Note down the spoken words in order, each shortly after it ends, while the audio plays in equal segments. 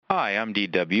Hi, I'm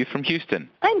DW from Houston.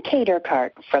 I'm Kate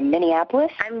Urquhart from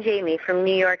Minneapolis. I'm Jamie from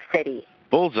New York City.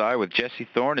 Bullseye with Jesse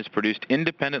Thorne is produced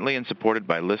independently and supported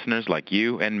by listeners like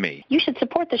you and me. You should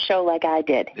support the show like I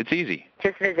did. It's easy.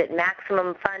 Just visit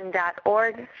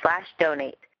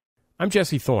MaximumFun.org/donate. I'm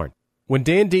Jesse Thorne. When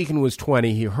Dan Deacon was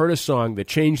 20, he heard a song that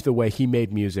changed the way he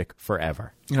made music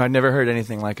forever. I'd never heard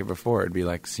anything like it before. It'd be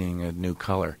like seeing a new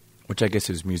color, which I guess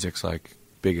is music's like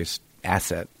biggest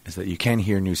asset, is that you can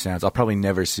hear new sounds. I'll probably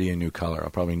never see a new color. I'll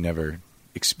probably never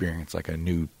experience like a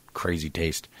new crazy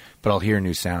taste, but I'll hear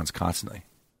new sounds constantly.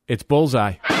 It's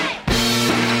Bullseye.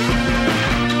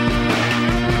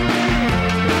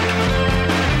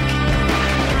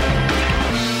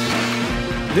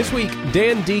 This week,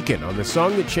 Dan Deacon on the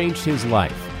song that changed his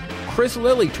life. Chris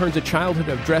Lilley turns a childhood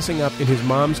of dressing up in his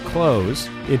mom's clothes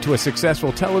into a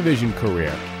successful television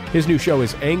career. His new show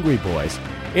is Angry Boys.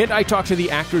 And I talk to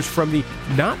the actors from the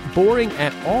not boring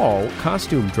at all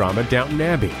costume drama Downton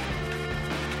Abbey.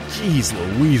 Jeez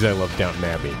Louise, I love Downton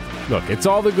Abbey. Look, it's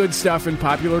all the good stuff in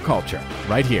popular culture,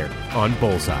 right here on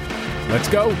Bullseye. Let's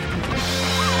go.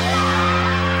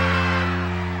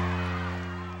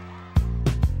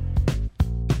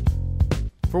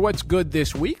 For what's good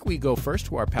this week, we go first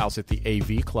to our pals at the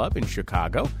AV Club in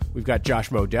Chicago. We've got Josh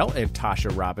Modell and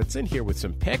Tasha Robinson here with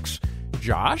some picks.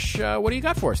 Josh, what do you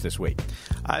got for us this week?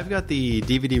 I've got the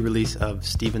DVD release of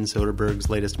Steven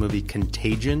Soderbergh's latest movie,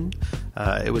 Contagion.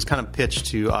 It was kind of pitched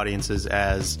to audiences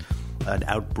as an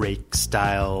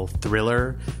outbreak-style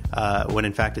thriller, when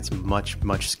in fact it's much,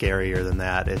 much scarier than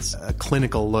that. It's a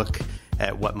clinical look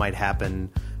at what might happen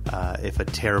if a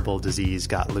terrible disease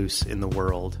got loose in the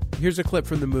world. Here's a clip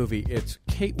from the movie. It's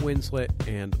Kate Winslet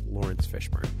and Lawrence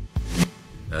Fishburne.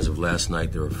 As of last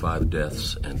night, there are 5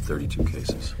 deaths and 32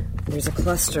 cases. There's a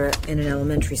cluster in an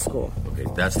elementary school. Okay,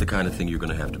 that's the kind of thing you're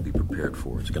going to have to be prepared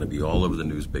for. It's going to be all over the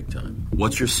news big time.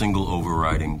 What's your single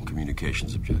overriding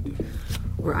communications objective?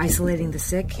 We're isolating the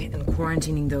sick and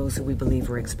quarantining those who we believe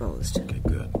were exposed. Okay,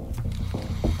 good.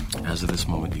 As of this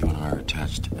moment, you and I are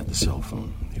attached at the cell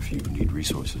phone. If you need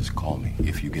resources, call me.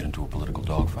 If you get into a political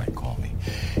dogfight, call me.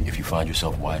 If you find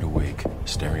yourself wide awake,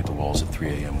 staring at the walls at 3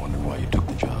 a.m., wondering why you took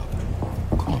the job,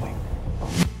 call me.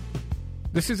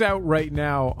 This is out right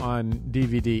now on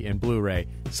DVD and Blu-ray.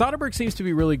 Soderbergh seems to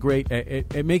be really great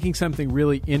at making something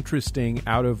really interesting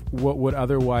out of what would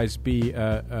otherwise be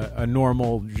a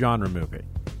normal genre movie.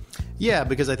 Yeah,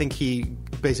 because I think he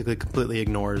basically completely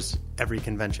ignores every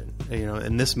convention. You know,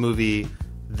 in this movie,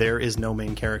 there is no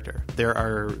main character. There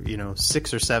are,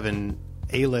 6 or 7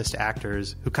 A-list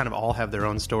actors who kind of all have their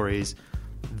own stories.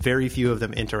 Very few of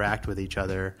them interact with each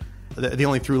other. The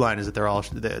only through line is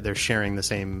that they're sharing the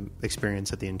same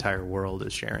experience that the entire world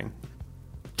is sharing.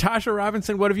 Tasha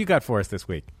Robinson, what have you got for us this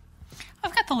week?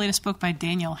 I've got the latest book by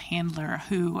Daniel Handler,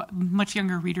 who much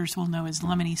younger readers will know as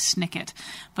Lemony Snicket.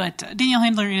 But Daniel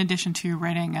Handler, in addition to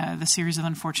writing the series of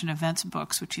Unfortunate Events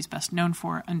books, which he's best known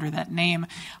for under that name,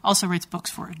 also writes books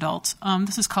for adults.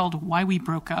 This is called Why We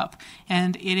Broke Up,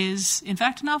 and it is, in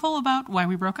fact, a novel about why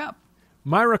we broke up.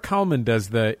 Myra Kalman does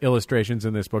the illustrations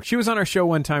in this book. She was on our show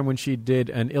one time when she did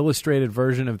an illustrated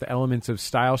version of The Elements of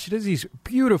Style. She does these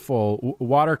beautiful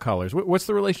watercolors. What's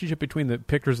the relationship between the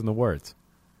pictures and the words?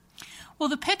 Well,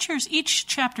 the pictures, each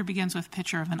chapter begins with a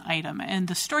picture of an item, and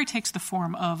the story takes the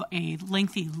form of a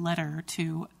lengthy letter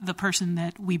to the person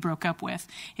that we broke up with,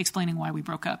 explaining why we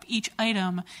broke up. Each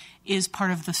item is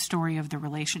part of the story of the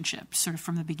relationship, sort of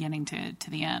from the beginning to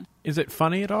the end. Is it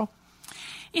funny at all?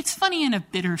 It's funny in a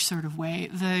bitter sort of way.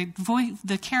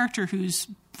 The character whose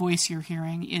voice you're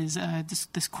hearing is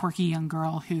this quirky young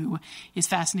girl who is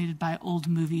fascinated by old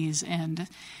movies and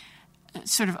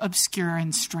sort of obscure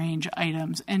and strange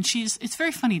items. And it's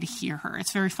very funny to hear her.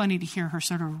 It's very funny to hear her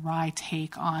sort of wry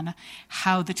take on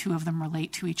how the two of them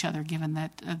relate to each other, given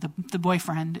that the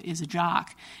boyfriend is a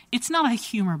jock. It's not a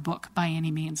humor book by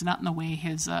any means, not in the way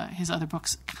his other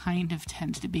books kind of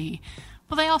tend to be.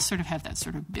 Well, they all sort of have that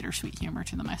sort of bittersweet humor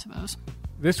to them, I suppose.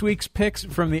 This week's picks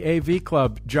from the AV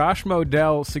Club. Josh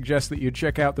Modell suggests that you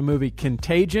check out the movie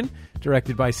Contagion,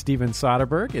 directed by Steven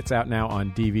Soderbergh. It's out now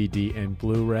on DVD and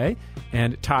Blu-ray.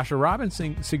 And Tasha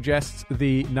Robinson suggests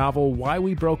the novel Why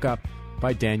We Broke Up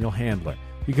by Daniel Handler.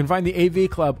 You can find the AV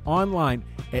Club online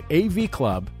at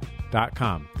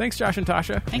avclub.com. Thanks, Josh and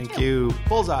Tasha. Thank you.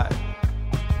 Bullseye.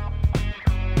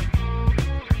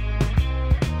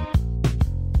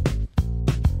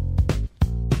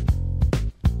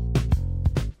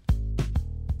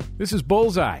 This is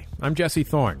Bullseye. I'm Jesse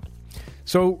Thorne.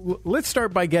 So let's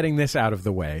start by getting this out of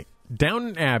the way.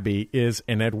 Downton Abbey is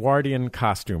an Edwardian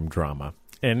costume drama.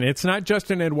 And it's not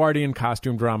just an Edwardian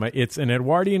costume drama. It's an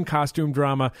Edwardian costume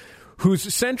drama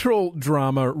whose central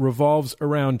drama revolves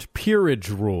around peerage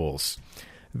rules.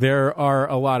 There are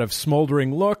a lot of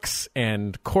smoldering looks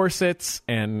and corsets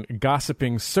and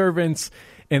gossiping servants,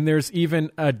 and there's even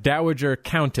a dowager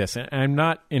countess. And I'm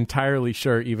not entirely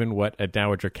sure even what a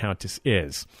dowager countess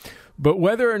is. But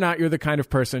whether or not you're the kind of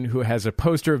person who has a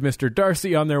poster of Mr.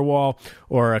 Darcy on their wall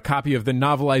or a copy of the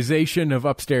novelization of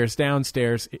Upstairs,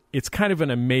 Downstairs, it's kind of an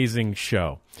amazing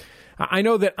show. I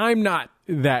know that I'm not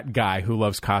that guy who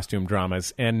loves costume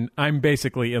dramas, and I'm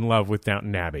basically in love with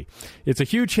Downton Abbey. It's a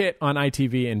huge hit on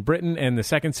ITV in Britain, and the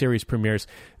second series premieres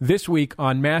this week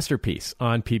on Masterpiece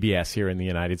on PBS here in the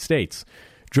United States.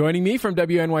 Joining me from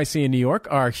WNYC in New York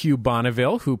are Hugh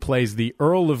Bonneville, who plays the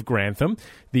Earl of Grantham,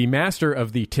 the master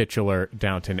of the titular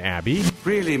Downton Abbey.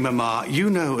 Really, Mama,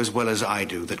 you know as well as I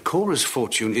do that Cora's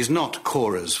fortune is not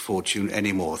Cora's fortune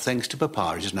anymore. Thanks to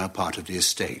Papa, it is now part of the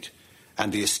estate.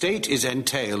 And the estate is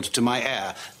entailed to my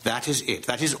heir. That is it.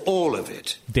 That is all of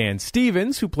it. Dan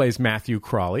Stevens, who plays Matthew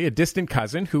Crawley, a distant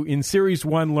cousin who in Series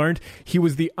 1 learned he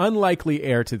was the unlikely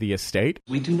heir to the estate.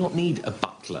 We do not need a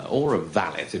butler or a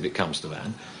valet if it comes to that.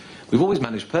 We've always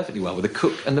managed perfectly well with a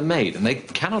cook and a maid, and they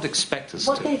cannot expect us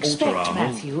to alter our... What they expect,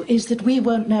 Matthew, is that we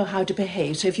won't know how to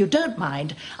behave, so if you don't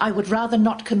mind, I would rather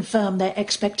not confirm their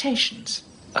expectations.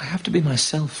 I have to be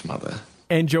myself, Mother.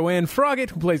 And Joanne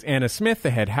Froggatt, who plays Anna Smith, the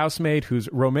head housemaid, whose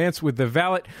romance with the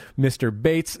valet, Mr.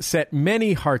 Bates, set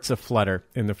many hearts aflutter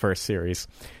in the first series,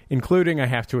 including, I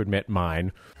have to admit,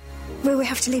 mine. Will we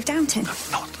have to leave Downton? No,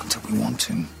 not until we want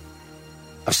to.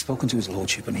 I've spoken to his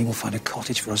lordship and he will find a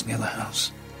cottage for us near the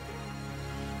house.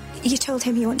 You told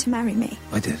him you want to marry me?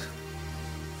 I did.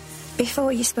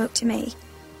 Before you spoke to me?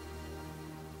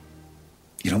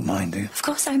 You don't mind, do you? Of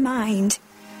course I mind.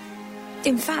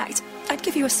 In fact, I'd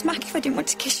give you a smack if I didn't want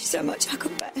to kiss you so much I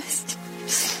could burst.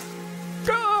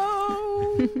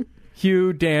 Go!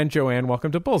 Hugh, Dan, Joanne,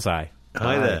 welcome to Bullseye.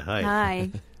 Hi there. Hi.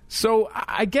 Hi. So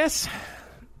I guess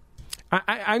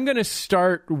I'm going to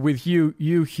start with you,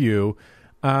 Hugh,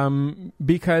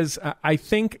 because I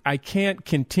think I can't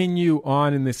continue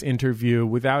on in this interview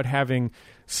without having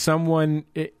someone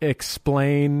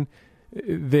explain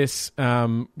this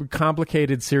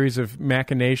complicated series of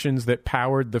machinations that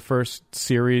powered the first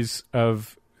series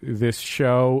of this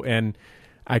show. And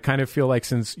I kind of feel like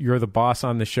since you're the boss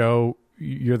on the show,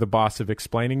 you're the boss of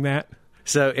explaining that.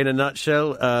 So, in a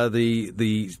nutshell,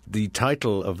 the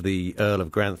title of the Earl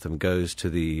of Grantham goes to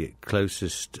the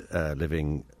closest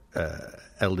living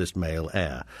eldest male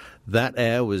heir. That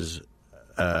heir was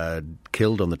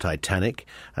killed on the Titanic,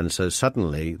 and so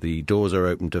suddenly the doors are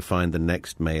open to find the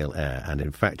next male heir. And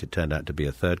in fact, it turned out to be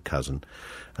a third cousin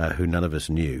who none of us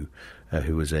knew,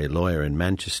 who was a lawyer in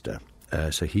Manchester.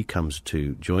 So he comes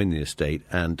to join the estate,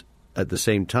 and at the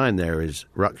same time, there is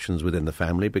ructions within the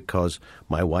family because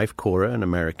my wife, Cora, an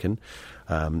American,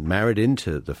 married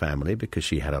into the family because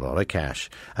she had a lot of cash.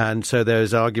 And so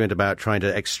there's argument about trying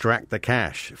to extract the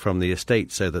cash from the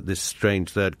estate so that this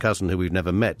strange third cousin who we've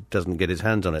never met doesn't get his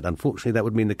hands on it. Unfortunately, that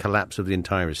would mean the collapse of the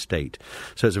entire estate.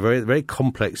 So it's a very, very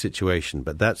complex situation.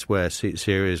 But that's where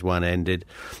Series 1 ended,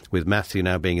 with Matthew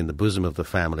now being in the bosom of the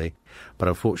family. But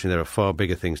unfortunately, there are far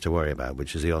bigger things to worry about,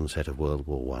 which is the onset of World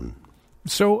War I.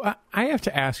 So I have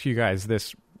to ask you guys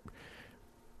this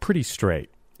pretty straight,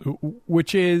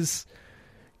 which is,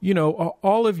 you know,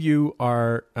 all of you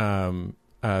are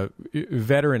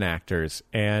veteran actors,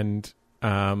 and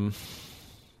I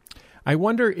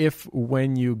wonder if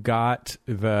when you got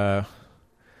a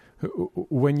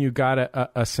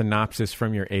synopsis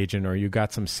from your agent, or you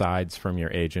got some sides from your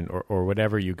agent, or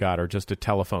whatever you got, or just a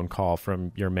telephone call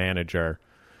from your manager,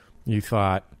 you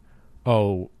thought,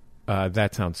 oh,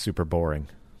 that sounds super boring.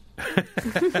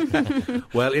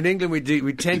 Well, in England,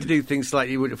 we tend to do things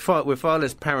slightly. We're far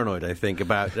less paranoid, I think,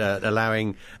 about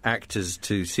allowing actors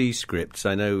to see scripts.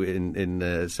 I know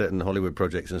in certain Hollywood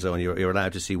projects and so on, you're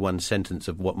allowed to see one sentence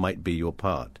of what might be your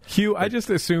part. Hugh, I just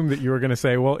assumed that you were going to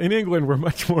say, well, in England, we're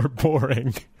much more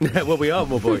boring. Well, we are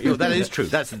more boring. You know, that is true.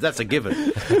 That's a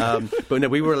given. But no,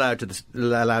 we were allowed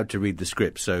to read the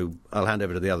script. So I'll hand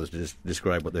over to the others to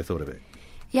describe what they thought of it.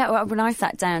 Yeah, well, when I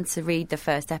sat down to read the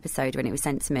first episode when it was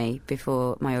sent to me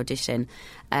before my audition,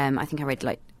 I think I read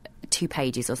like 2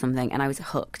 pages or something, and I was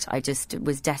hooked. I just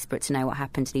was desperate to know what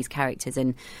happened to these characters,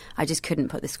 and I just couldn't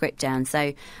put the script down.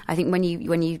 So I think when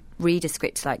you read a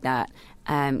script like that,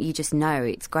 you just know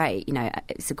it's great. You know,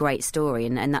 it's a great story,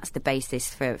 and that's the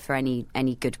basis for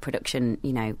any good production.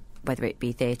 You know, whether it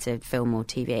be theatre, film, or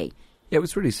TV. Yeah, it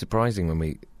was really surprising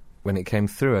when it came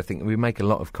through. I think we make a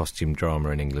lot of costume drama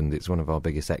in England. It's one of our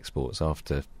biggest exports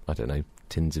after, I don't know,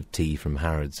 tins of tea from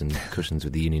Harrods and cushions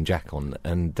with the Union Jack on.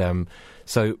 And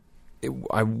so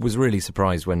I was really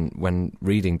surprised when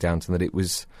reading Downton that it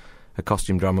was a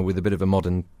costume drama with a bit of a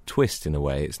modern twist in a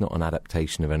way. It's not an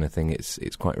adaptation of anything.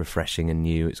 It's quite refreshing and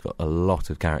new. It's got a lot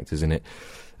of characters in it,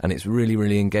 and it's really,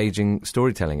 really engaging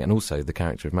storytelling. And also the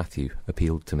character of Matthew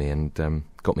appealed to me and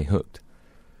got me hooked.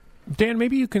 Dan,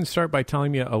 maybe you can start by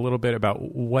telling me a little bit about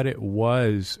what it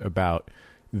was about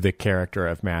the character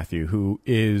of Matthew, who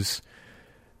is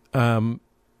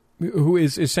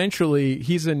essentially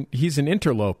he's an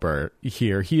interloper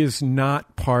here. He is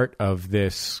not part of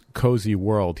this cozy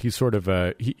world. He's sort of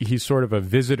a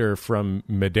visitor from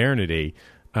modernity,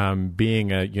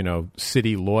 being a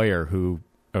city lawyer who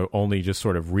only just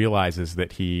sort of realizes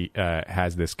that he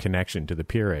has this connection to the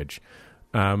peerage.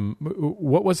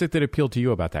 What was it that appealed to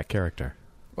you about that character?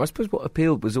 Well, I suppose what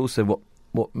appealed was also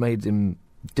what made him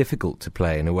difficult to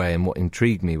play in a way, and what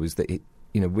intrigued me was that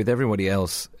with everybody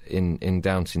else in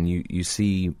Downton, you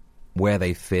see where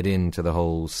they fit into the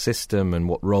whole system and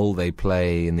what role they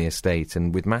play in the estate.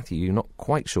 And with Matthew, you're not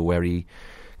quite sure where he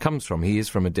comes from. He is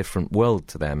from a different world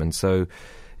to them, and so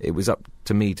it was up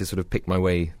to me to sort of pick my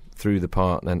way through the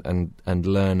part and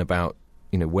learn about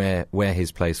where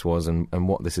his place was and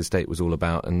what this estate was all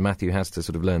about. And Matthew has to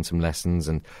sort of learn some lessons,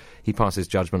 and he passes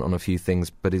judgment on a few things,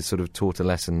 but is sort of taught a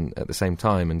lesson at the same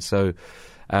time. And so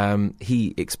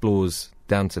he explores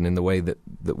Downton in the way that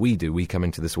we do. We come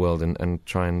into this world and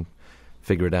try and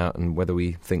figure it out, and whether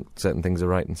we think certain things are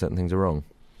right and certain things are wrong.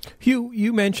 Hugh,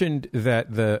 you mentioned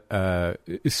that the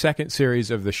second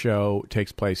series of the show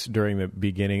takes place during the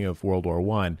beginning of World War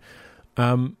I.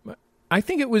 I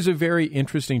think it was a very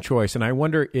interesting choice, and I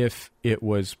wonder if it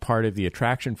was part of the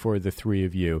attraction for the three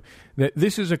of you, that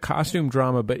this is a costume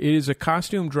drama, but it is a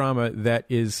costume drama that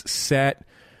is set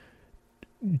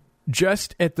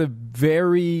just at the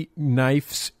very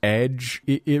knife's edge.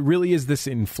 It really is this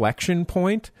inflection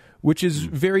point, which is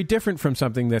very different from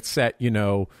something that's set, in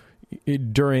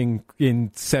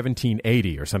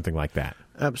 1780 or something like that.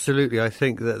 Absolutely, I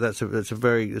think that's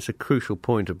a crucial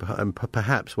point, and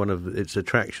perhaps one of its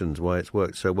attractions why it's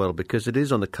worked so well, because it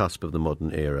is on the cusp of the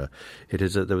modern era.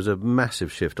 There was a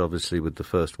massive shift, obviously, with the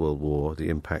First World War, the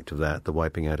impact of that, the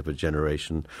wiping out of a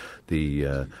generation,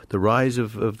 the rise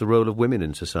of the role of women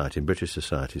in society, in British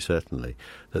society, certainly,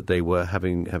 that they were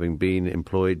having been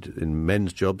employed in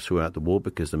men's jobs throughout the war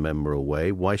because the men were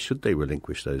away. Why should they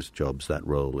relinquish those jobs, that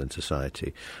role in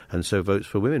society? And so votes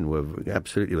for women were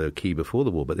absolutely key before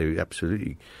the war, but they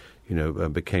absolutely,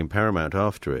 became paramount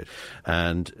after it.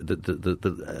 And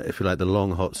the if you like, the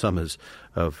long hot summers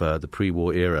of the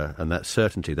pre-war era, and that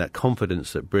certainty, that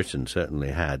confidence that Britain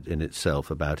certainly had in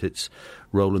itself about its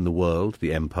role in the world,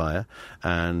 the empire,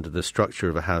 and the structure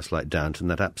of a house like Downton,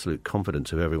 that absolute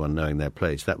confidence of everyone knowing their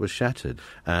place, that was shattered.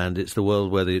 And it's the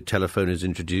world where the telephone is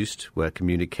introduced, where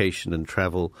communication and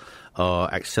travel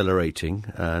are accelerating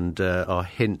and are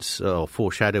hints or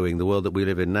foreshadowing the world that we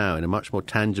live in now in a much more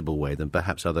tangible way than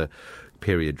perhaps other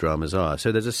period dramas are.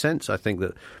 So there's a sense, I think,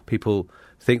 that people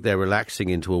think they're relaxing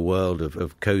into a world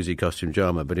of cosy costume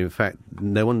drama, but in fact,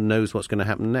 no one knows what's going to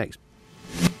happen next.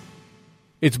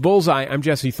 It's Bullseye. I'm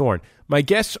Jesse Thorne. My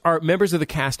guests are members of the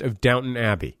cast of Downton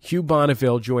Abbey: Hugh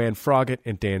Bonneville, Joanne Froggatt,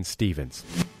 and Dan Stevens.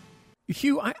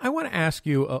 Hugh, I want to ask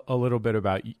you a little bit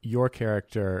about your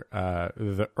character,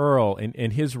 the Earl,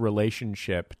 and his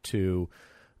relationship to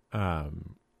the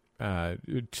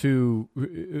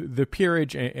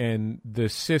peerage and the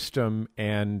system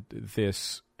and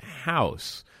this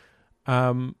house.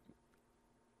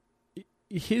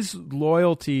 His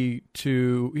loyalty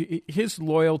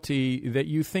that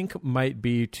you think might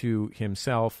be to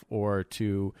himself or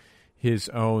to his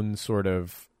own sort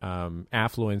of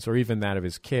affluence, or even that of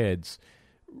his kids,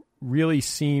 really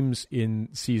seems in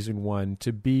season one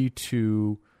to be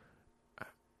to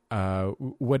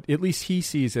what at least he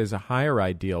sees as a higher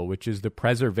ideal, which is the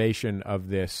preservation of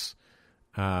this,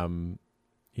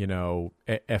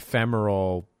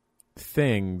 ephemeral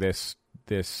thing, this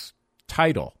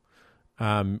title,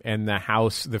 and the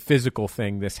house, the physical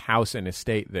thing, this house and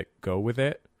estate that go with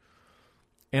it.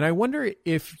 And I wonder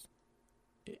if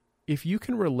you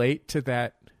can relate to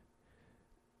that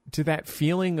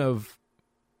feeling of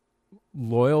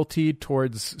loyalty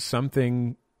towards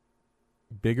something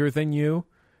bigger than you,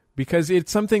 because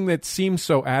it's something that seems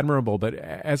so admirable. But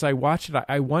as I watched it,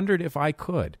 I wondered if I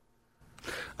could.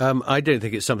 I don't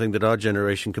think it's something that our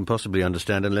generation can possibly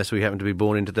understand unless we happen to be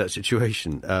born into that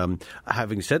situation.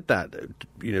 Having said that,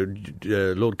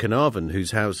 Lord Carnarvon,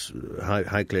 whose house,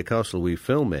 Highclere Castle, we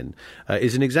film in,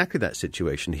 is in exactly that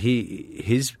situation.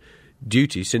 His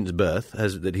duty since birth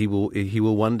that he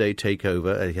will one day take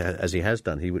over, as he has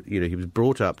done. He was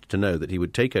brought up to know that he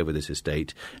would take over this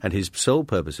estate, and his sole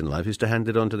purpose in life is to hand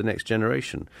it on to the next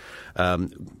generation.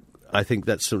 I think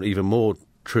that's sort of even more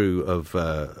true of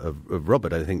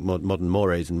Robert. I think modern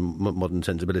mores and modern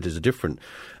sensibilities are different.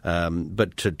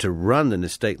 But to run an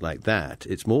estate like that,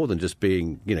 it's more than just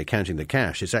being, counting the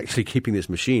cash. It's actually keeping this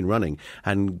machine running.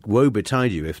 And woe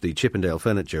betide you if the Chippendale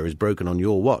furniture is broken on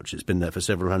your watch. It's been there for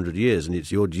several hundred years, and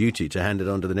it's your duty to hand it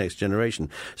on to the next generation.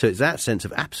 So it's that sense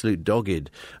of absolute dogged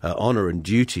honour and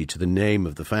duty to the name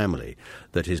of the family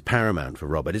that is paramount for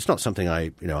Robert. It's not something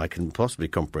I can possibly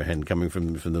comprehend coming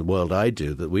from the world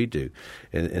that we do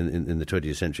in the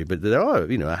 20th century. But there are,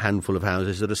 a handful of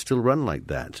houses that are still run like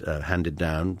that, handed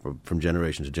down from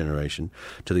generation to generation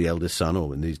to the eldest son,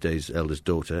 or in these days, eldest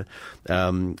daughter.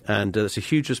 And it's a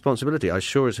huge responsibility. I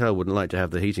sure as hell wouldn't like to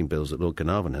have the heating bills that Lord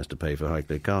Carnarvon has to pay for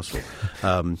Highclere Castle.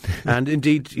 And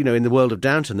indeed, in the world of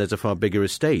Downton, there's a far bigger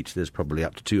estate. There's probably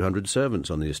up to 200 servants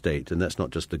on the estate, and that's not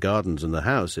just the gardens and the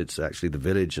house. It's actually the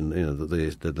village and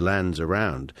the lands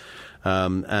around.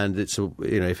 And it's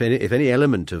if any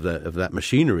element of that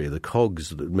machinery, the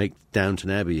cogs that make Downton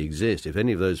Abbey exist, if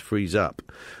any of those freeze up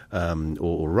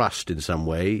or rust in some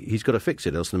way, he's got to fix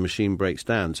it, else the machine breaks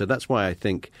down. So that's why I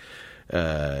think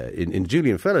in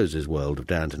Julian Fellowes' world of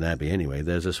Downton Abbey, anyway,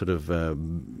 there's a sort of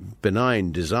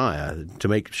benign desire to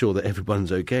make sure that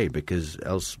everyone's okay, because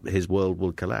else his world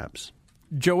will collapse.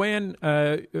 Joanne,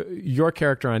 your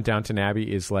character on Downton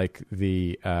Abbey is like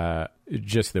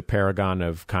just the paragon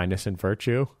of kindness and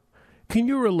virtue. Can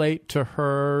you relate to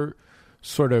her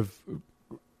sort of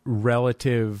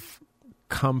relative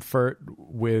comfort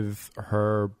with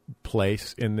her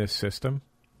place in this system?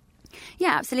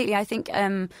 Yeah, absolutely. I think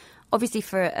obviously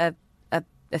for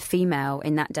a female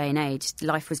in that day and age,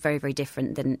 life was very, very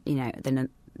different than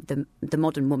the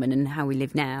modern woman and how we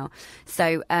live now.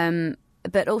 So.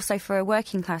 But also for a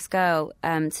working class girl,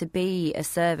 to be a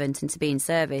servant and to be in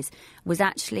service was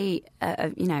actually,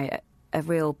 a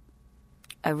real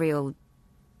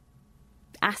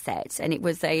asset, and it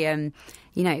was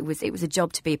it was a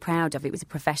job to be proud of. It was a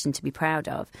profession to be proud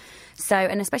of. So,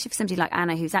 and especially for somebody like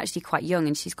Anna, who's actually quite young,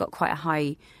 and she's got quite a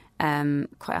high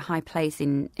place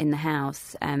in the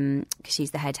house, because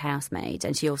she's the head housemaid,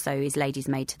 and she also is lady's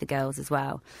maid to the girls as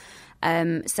well.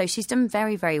 So she's done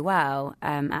very, very well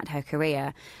at her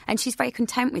career, and she's very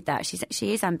content with that.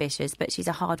 She is ambitious, but she's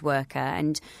a hard worker,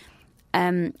 and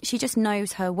she just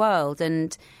knows her world.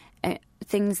 And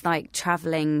things like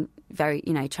travelling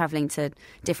to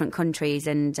different countries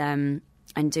and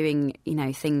doing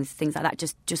things like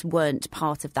that just weren't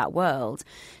part of that world.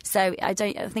 So I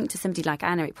think to somebody like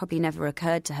Anna, it probably never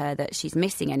occurred to her that she's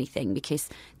missing anything, because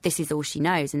this is all she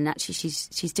knows, and actually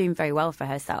she's doing very well for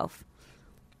herself.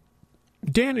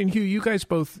 Dan and Hugh, you guys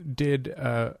both did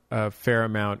a fair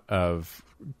amount of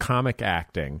comic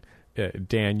acting.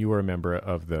 Dan, you were a member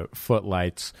of the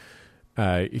Footlights.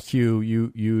 Hugh,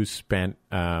 you spent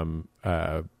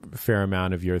a fair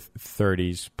amount of your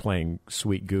 30s playing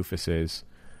sweet goofuses.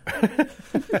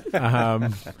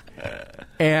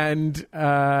 And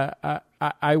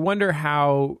I wonder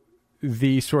how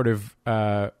the sort of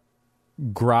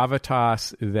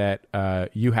gravitas that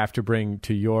you have to bring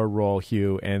to your role,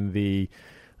 Hugh, and the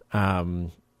I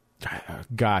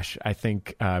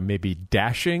think maybe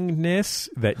dashingness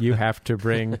that you have to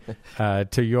bring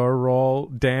to your role,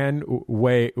 Dan,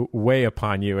 weigh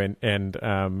upon you, and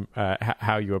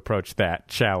how you approach that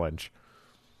challenge.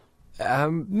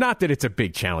 Not that it's a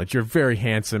big challenge. You're very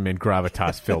handsome and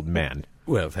gravitas-filled men.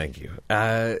 Well, thank you.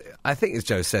 I think, as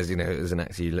Joe says, as an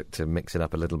actor, you look to mix it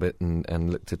up a little bit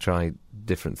and look to try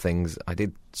different things. I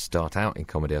did start out in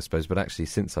comedy, I suppose, but actually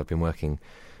since I've been working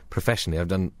professionally, I've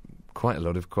done quite a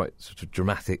lot of quite sort of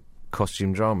dramatic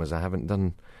costume dramas. I haven't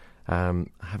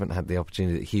had the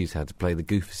opportunity that Hugh's had to play the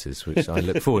goofuses, which I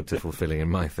look forward to fulfilling in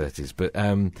my 30s. But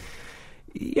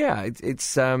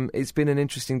it's been an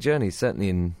interesting journey. Certainly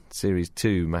in Series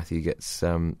 2, Matthew gets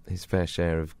his fair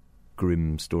share of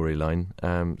grim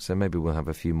storyline. So maybe we'll have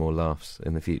a few more laughs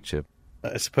in the future.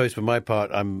 I suppose for my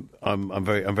part, I'm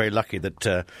very lucky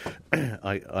that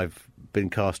I've been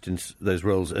cast in those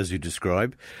roles as you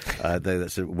describe.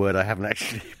 That's a word I haven't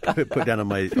actually put down on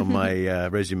my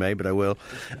resume, but I will.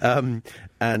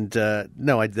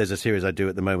 There's a series I do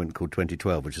at the moment called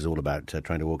 2012, which is all about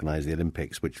trying to organise the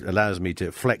Olympics, which allows me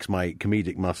to flex my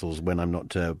comedic muscles when I'm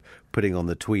not putting on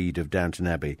the tweed of Downton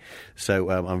Abbey. So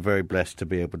I'm very blessed to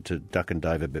be able to duck and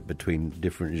dive a bit between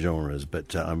different genres,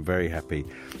 but I'm very happy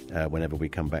whenever we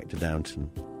come back to Downton.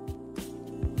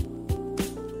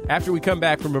 After we come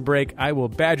back from a break, I will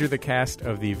badger the cast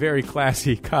of the very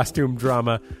classy costume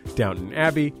drama Downton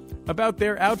Abbey about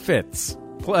their outfits.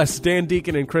 Plus, Dan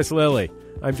Deacon and Chris Lilley.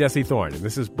 I'm Jesse Thorne, and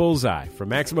this is Bullseye from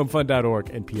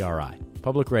MaximumFun.org and PRI,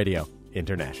 Public Radio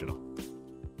International.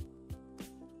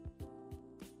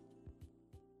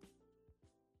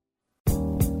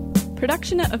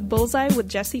 Production of Bullseye with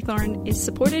Jesse Thorne is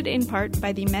supported in part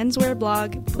by the menswear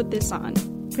blog Put This On,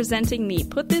 presenting the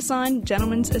Put This On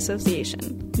Gentlemen's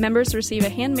Association. Members receive a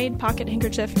handmade pocket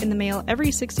handkerchief in the mail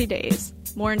every 60 days.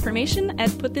 More information at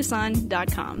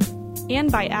putthison.com.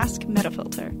 And by Ask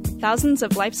Metafilter. Thousands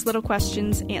of life's little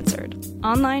questions answered.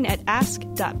 Online at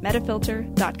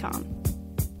ask.metafilter.com.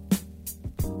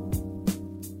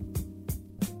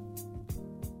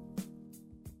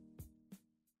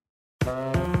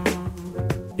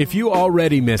 If you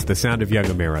already missed The Sound of Young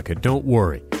America, don't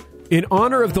worry. In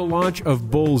honor of the launch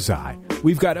of Bullseye,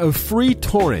 we've got a free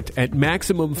torrent at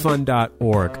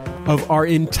MaximumFun.org of our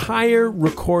entire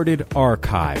recorded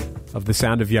archive of The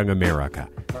Sound of Young America.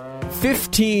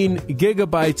 15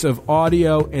 gigabytes of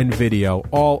audio and video,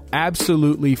 all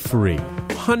absolutely free.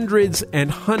 Hundreds and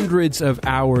hundreds of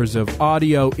hours of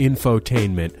audio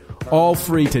infotainment, all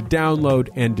free to download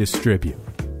and distribute.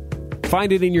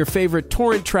 Find it in your favorite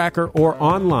torrent tracker or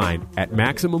online at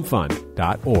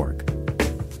MaximumFun.org.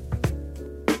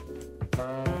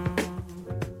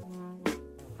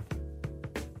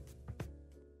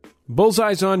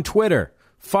 Bullseye's on Twitter.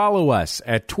 Follow us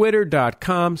at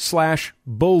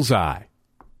twitter.com/bullseye.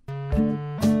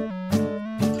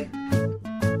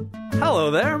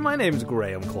 Hello there, my name's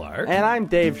Graham Clark. And I'm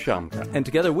Dave Shumka. And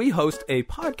together we host a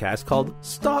podcast called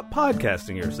Stop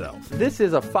Podcasting Yourself. This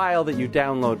is a file that you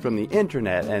download from the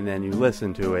internet and then you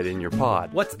listen to it in your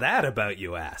pod. What's that about,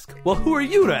 you ask? Well, who are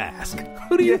you to ask?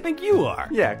 Who do you think you are?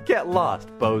 Yeah, get lost,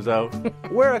 bozo.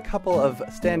 We're a couple of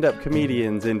stand-up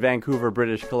comedians in Vancouver,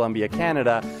 British Columbia,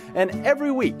 Canada, and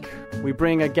every week we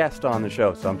bring a guest on the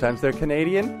show. Sometimes they're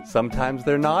Canadian, sometimes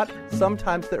they're not,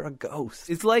 sometimes they're a ghost.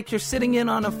 It's like you're sitting in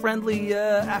on a friendly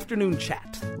afternoon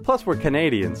chat. Plus, we're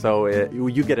Canadian, so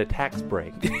you get a tax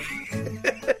break.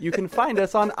 You can find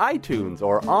us on iTunes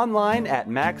or online at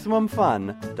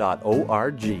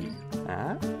MaximumFun.org.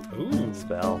 Huh? Ooh,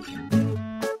 spell.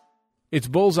 It's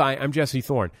Bullseye. I'm Jesse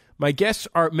Thorne. My guests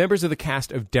are members of the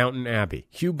cast of Downton Abbey,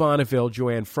 Hugh Bonneville,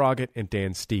 Joanne Froggatt, and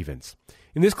Dan Stevens.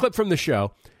 In this clip from the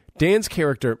show, Dan's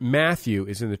character, Matthew,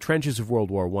 is in the trenches of World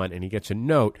War I, and he gets a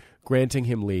note granting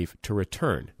him leave to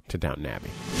return to Downton Abbey.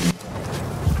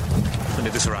 When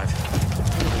did this arrive?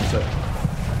 Sir.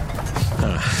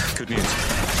 Good news.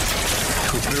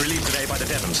 We've been relieved today by the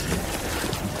Devons.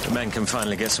 The men can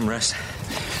finally get some rest.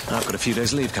 I've got a few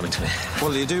days' leave coming to me.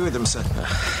 What do you do with them, sir?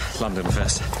 London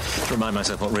first. Remind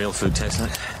myself what real food tastes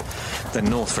like. Then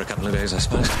north for a couple of days, I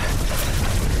suppose.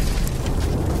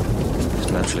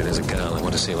 Naturally, there's a girl I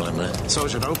want to see while I'm there. So I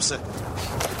should hope, sir.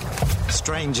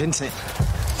 Strange, isn't it?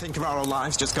 Think of our old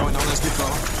lives just going on as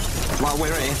before, while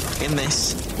we're here, in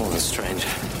this. More than strange.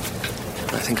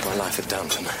 When I think of my life at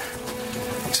Downton,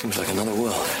 it seems like another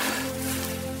world.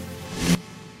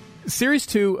 Series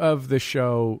 2 of the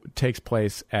show takes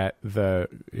place at the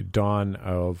dawn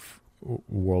of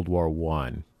World War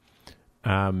I.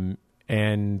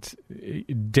 And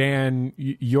Dan,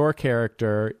 your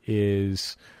character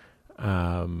is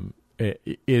in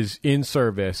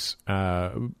service,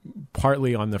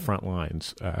 partly on the front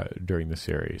lines during the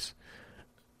series.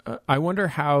 I wonder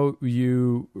how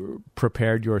you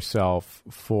prepared yourself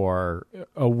for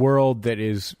a world that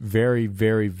is very,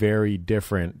 very, very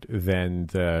different than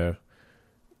the,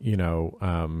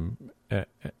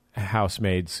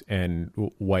 housemaids and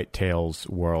whitetails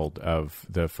world of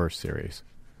the first series.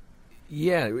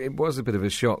 Yeah, it was a bit of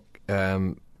a shock.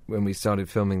 When we started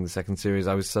filming the second series,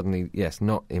 I was suddenly,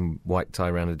 not in white tie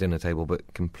around a dinner table,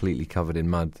 but completely covered in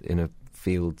mud in a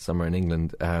field somewhere in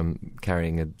England,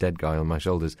 carrying a dead guy on my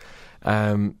shoulders.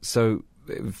 So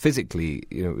physically,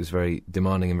 it was very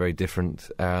demanding and very different.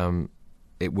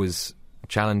 It was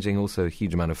challenging, also a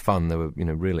huge amount of fun. There were,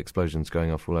 real explosions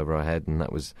going off all over our head, and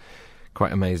that was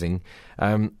quite amazing.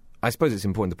 I suppose it's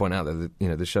important to point out that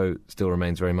the show still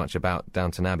remains very much about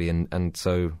Downton Abbey, and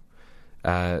so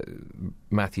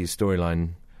Matthew's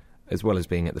storyline, as well as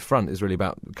being at the front, is really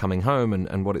about coming home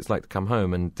and what it's like to come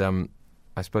home. And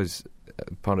I suppose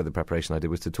part of the preparation I did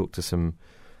was to talk to some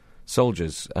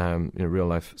soldiers, real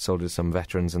life soldiers, some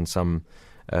veterans and some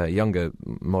younger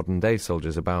modern day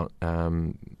soldiers about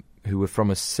who were from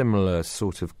a similar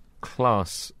sort of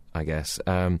class, I guess,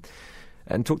 and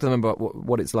talk to them about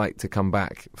what it's like to come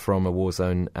back from a war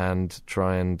zone and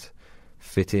try and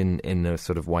fit in a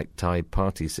sort of white tie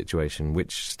party situation,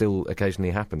 which still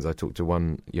occasionally happens. I talked to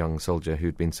one young soldier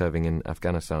who'd been serving in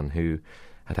Afghanistan who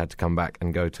had to come back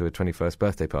and go to a 21st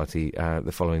birthday party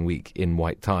the following week in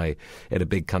white tie at a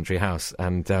big country house,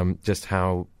 and just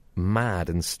how mad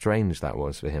and strange that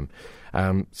was for him.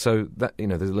 So that, you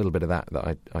know, there's a little bit of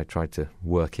that I tried to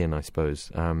work in, I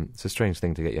suppose. It's a strange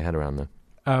thing to get your head around, though.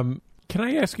 Can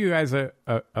I ask you guys a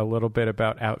little bit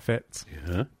about outfits?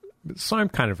 Yeah. So I'm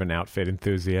kind of an outfit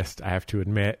enthusiast, I have to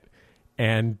admit.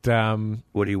 And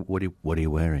what are you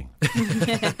wearing?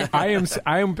 I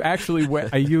am actually.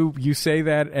 You say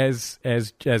that as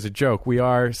a joke. We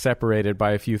are separated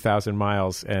by a few thousand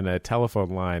miles and a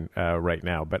telephone line right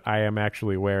now. But I am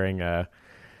actually wearing a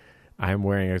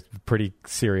pretty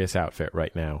serious outfit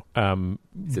right now.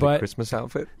 Is it a Christmas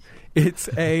outfit? It's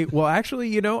actually,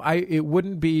 you know, it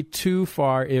wouldn't be too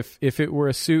far if it were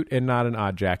a suit and not an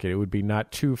odd jacket. It would be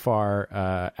not too far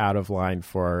out of line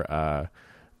for a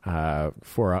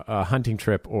hunting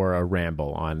trip or a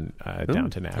ramble on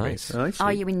Downton Abbey. Nice.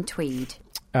 Are you in tweed?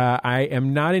 I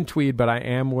am not in tweed, but I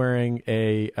am wearing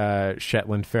a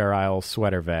Shetland Fair Isle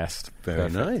sweater vest. Very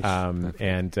nice.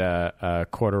 And a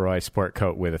corduroy sport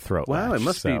coat with a throat latch. Wow,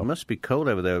 it must be cold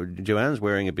over there. Joanne's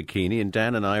wearing a bikini, and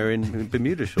Dan and I are in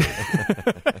Bermuda shorts.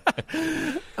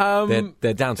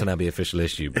 They're Downton Abbey official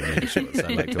issue Bermuda shorts,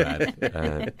 I'd like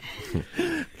to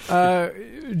add.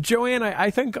 Joanne, I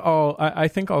think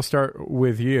I'll start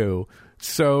with you.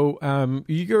 So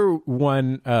you're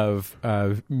one of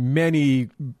many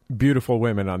beautiful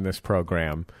women on this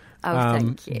program. Oh,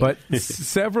 thank you. But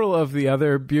several of the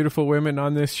other beautiful women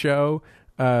on this show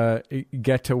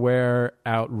get to wear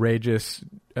outrageous,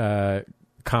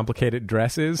 complicated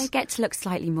dresses. They get to look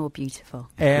slightly more beautiful.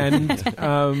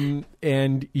 And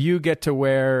and you get to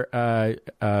wear,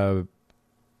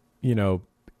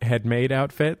 head-made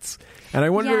outfits, and I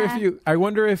wonder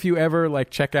if you ever like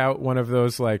check out one of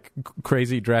those like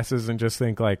crazy dresses and just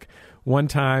think like one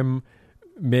time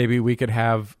maybe we could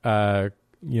have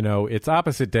it's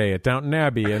opposite day at Downton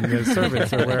Abbey and the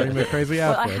servants are wearing the crazy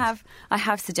outfits. Well, I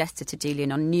have suggested to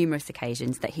Julian on numerous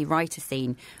occasions that he write a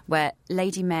scene where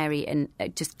Lady Mary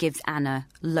just gives Anna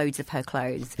loads of her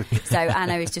clothes. So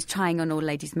Anna is just trying on all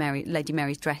Lady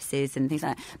Mary's dresses and things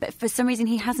like that. But for some reason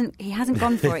he hasn't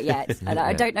gone for it yet. And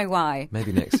I don't know why.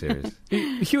 Maybe next series.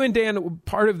 Hugh and Dan,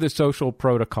 part of the social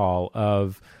protocol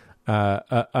of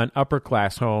an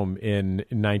upper-class home in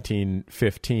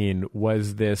 1915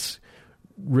 was this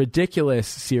ridiculous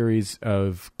series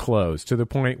of clothes, to the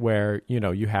point where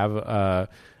you have a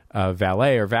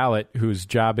valet or valet whose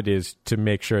job it is to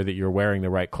make sure that you're wearing the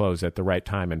right clothes at the right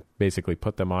time and basically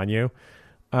put them on you.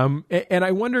 And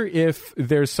I wonder if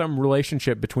there's some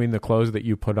relationship between the clothes that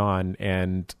you put on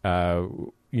and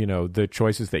the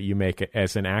choices that you make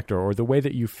as an actor, or the way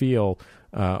that you feel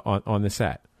on the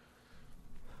set.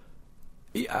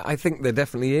 Yeah, I think there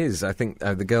definitely is. I think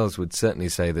the girls would certainly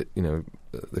say that,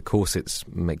 the corsets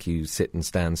make you sit and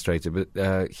stand straighter.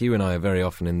 But Hugh and I are very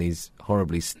often in these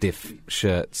horribly stiff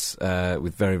shirts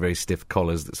with very, very stiff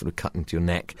collars that sort of cut into your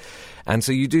neck. And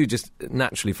so you do just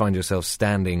naturally find yourself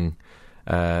standing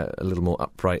a little more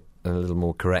upright and a little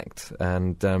more correct.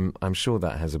 And I'm sure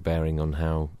that has a bearing on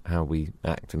how we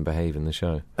act and behave in the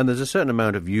show. And there's a certain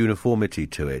amount of uniformity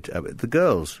to it. The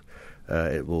girls...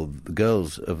 the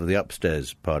girls of the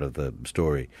upstairs part of the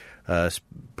story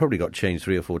probably got changed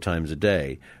 3 or 4 times a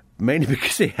day, mainly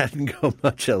because they hadn't got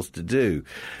much else to do.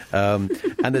 And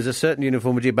there's a certain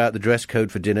uniformity about the dress code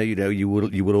for dinner. You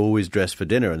will always dress for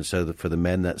dinner, and so for the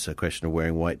men, that's a question of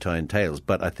wearing white tie and tails.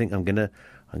 But I think I'm gonna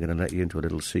let you into a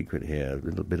little secret here, a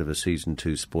little bit of a season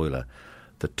 2 spoiler.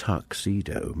 The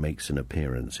tuxedo makes an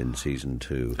appearance in season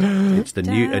 2. It's a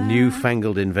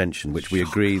newfangled invention, which we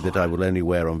agree that I will only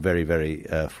wear on very, very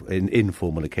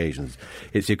informal occasions.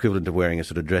 It's the equivalent of wearing a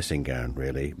sort of dressing gown,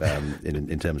 really,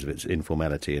 in terms of its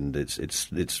informality, and it's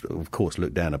of course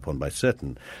looked down upon by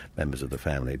certain members of the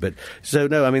family. But so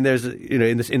no, I mean, there's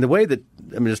in the way that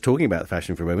just talking about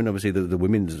fashion for a moment. Obviously, the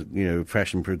women's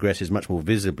fashion progresses much more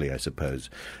visibly, I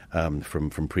suppose,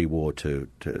 from pre-war to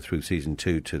through season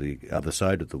 2 to the other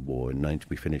side of the war.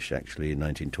 We finished actually in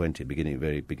 1920,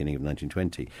 very beginning of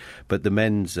 1920. But the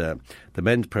men's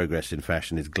progress in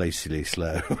fashion is glacially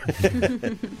slow.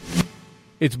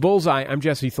 It's Bullseye. I'm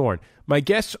Jesse Thorne. My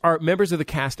guests are members of the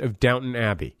cast of Downton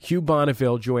Abbey: Hugh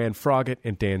Bonneville, Joanne Froggatt,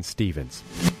 and Dan Stevens.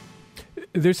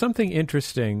 There's something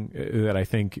interesting that I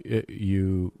think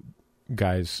you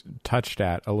guys touched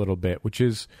at a little bit, which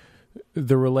is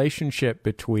the relationship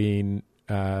between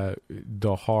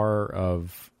the horror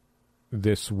of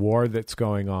this war that's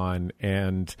going on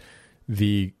and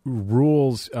the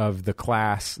rules of the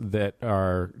class that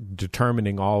are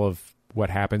determining all of what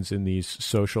happens in these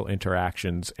social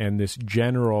interactions, and this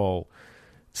general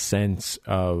sense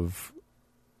of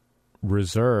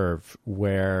reserve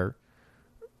where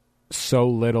so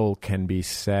little can be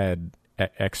said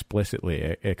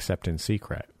explicitly except in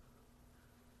secret.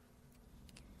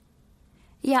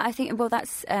 Yeah, I think, well,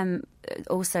 that's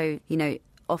also,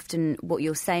 often what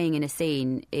you're saying in a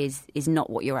scene is not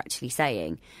what you're actually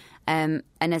saying. And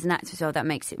as an actor as well, that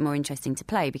makes it more interesting to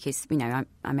play because,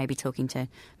 I may be talking to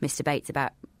Mr. Bates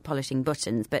about polishing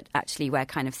buttons, but actually we're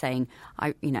kind of saying,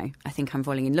 I think I'm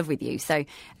falling in love with you. So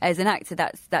as an actor,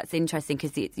 that's interesting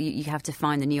because you have to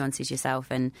find the nuances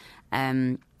yourself and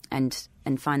find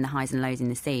the highs and lows in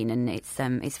the scene, and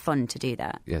it's fun to do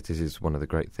that. Yeah, this is one of the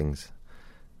great things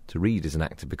to read as an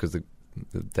actor because the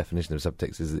definition of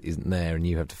subtext isn't there, and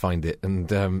you have to find it.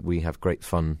 And we have great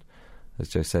fun, as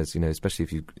Joe says, especially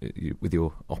if you with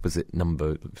your opposite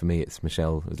number. For me, it's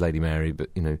Michelle as Lady Mary, but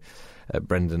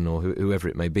Brendan or whoever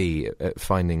it may be,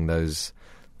 finding those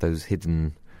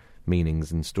hidden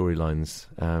meanings and storylines,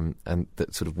 and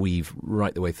that sort of weave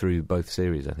right the way through both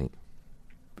series, I think.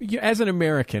 As an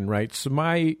American, right? So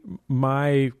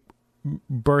my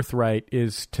birthright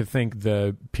is to think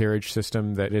the peerage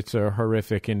system, that it's a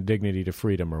horrific indignity to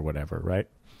freedom or whatever, right?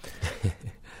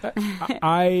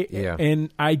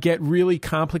 I get really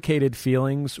complicated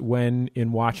feelings when,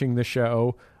 in watching the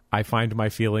show, I find my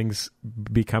feelings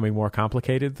becoming more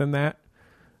complicated than that.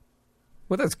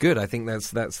 Well, that's good. I think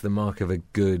that's the mark of a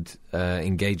good,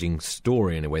 engaging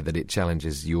story in a way that it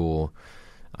challenges your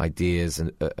ideas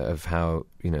of how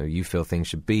you feel things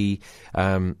should be.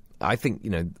 I think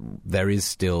there is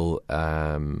still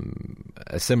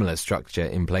a similar structure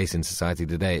in place in society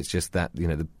today. It's just that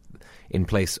in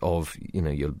place of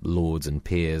your lords and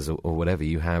peers or whatever,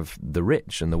 you have the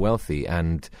rich and the wealthy,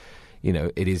 and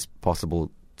it is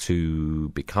possible to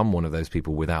become one of those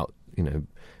people without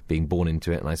being born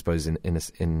into it. And I suppose in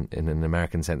an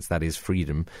American sense that is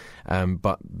freedom.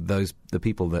 But the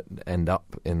people that end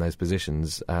up in those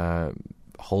positions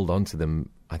hold on to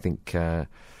them, I think,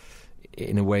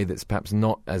 in a way that's perhaps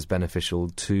not as beneficial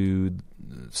to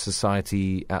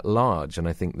society at large. And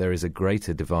I think there is a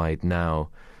greater divide now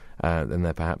than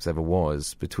there perhaps ever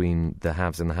was between the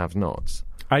haves and the have-nots.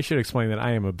 I should explain that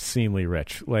I am obscenely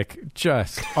rich, like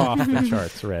just off the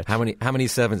charts rich. How many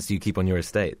servants do you keep on your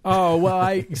estate? Oh, well,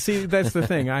 I see, that's the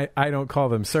thing. I don't call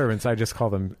them servants. I just call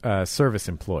them service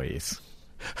employees.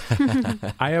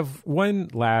 I have one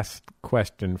last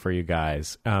question for you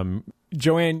guys.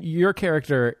 Joanne, your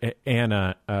character,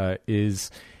 Anna,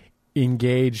 is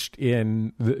engaged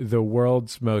in the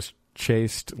world's most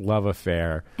chaste love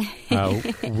affair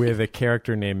with a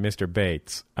character named Mr.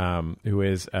 Bates, who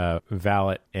is a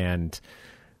valet and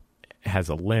has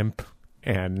a limp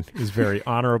and is very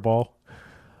honorable.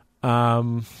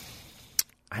 I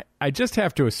just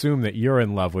have to assume that you're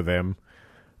in love with him.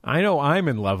 I know I'm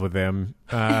in love with him.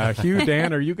 Hugh,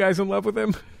 Dan, are you guys in love with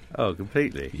him? Oh,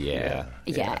 completely. Yeah,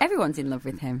 everyone's in love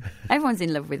with him. Everyone's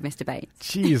in love with Mr. Bates.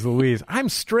 Jeez Louise. I'm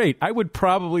straight. I would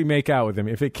probably make out with him.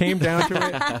 If it came down to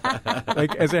it,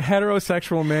 like as a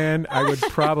heterosexual man, I would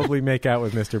probably make out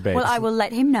with Mr. Bates. Well, I will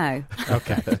let him know.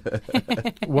 Okay.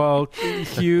 Well,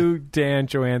 Hugh, Dan,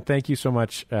 Joanne, thank you so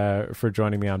much for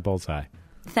joining me on Bullseye.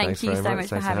 Thank you so much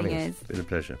for having us. It's been a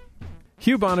pleasure.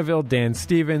 Hugh Bonneville, Dan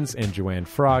Stevens, and Joanne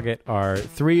Froggatt are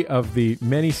three of the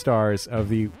many stars of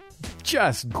the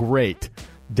just great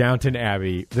Downton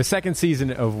Abbey, the second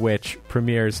season of which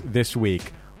premieres this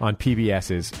week on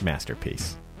PBS's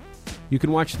Masterpiece. You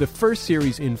can watch the first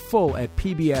series in full at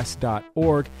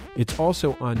pbs.org. It's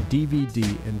also on DVD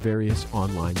and various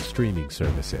online streaming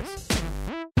services.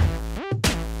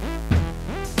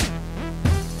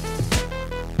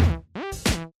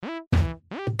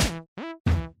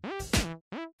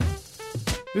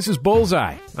 This is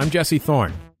Bullseye. I'm Jesse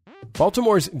Thorne.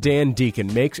 Baltimore's Dan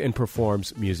Deacon makes and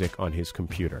performs music on his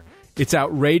computer. It's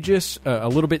outrageous, a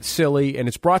little bit silly, and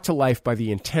it's brought to life by the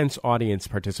intense audience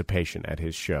participation at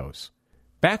his shows.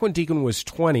 Back when Deacon was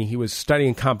 20, he was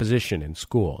studying composition in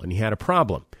school, and he had a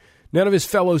problem. None of his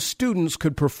fellow students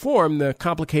could perform the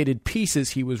complicated pieces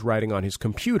he was writing on his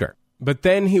computer. But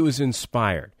then he was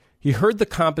inspired. He heard the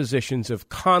compositions of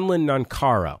Conlon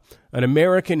Nancaro, an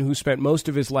American who spent most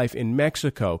of his life in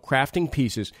Mexico crafting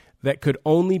pieces that could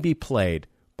only be played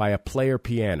by a player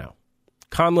piano.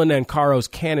 Conlon Nancaro's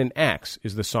Canon X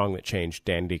is the song that changed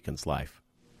Dan Deacon's life.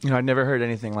 I'd never heard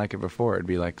anything like it before. It'd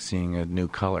be like seeing a new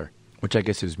color, which I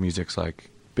guess is music's like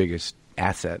biggest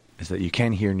asset, is that you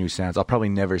can hear new sounds. I'll probably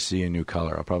never see a new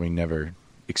color. I'll probably never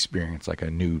experience like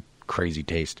a new crazy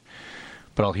taste,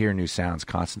 but I'll hear new sounds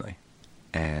constantly.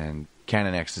 And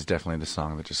Canon X is definitely the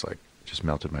song that just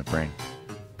melted my brain.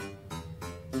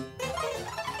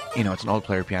 You know, it's an old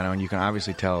player piano, and you can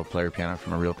obviously tell a player piano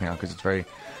from a real piano because it's very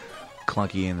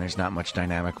clunky and there's not much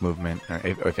dynamic movement, or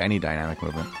if any dynamic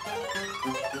movement.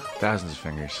 Thousands of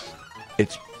fingers.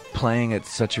 It's playing at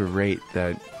such a rate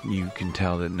that you can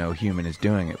tell that no human is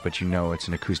doing it, but you know it's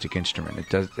an acoustic instrument.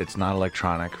 It's not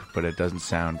electronic, but it doesn't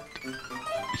sound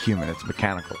human. It's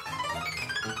mechanical.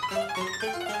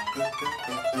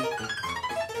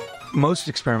 Most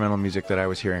experimental music that I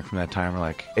was hearing from that time were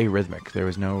like arrhythmic. There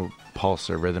was no pulse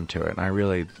or rhythm to it, and I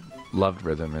really loved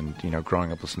rhythm. And you know,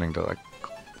 growing up listening to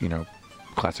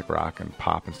classic rock and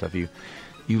pop and stuff, you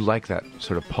like that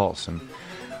sort of pulse. And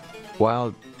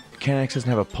while Canon X doesn't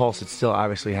have a pulse, it still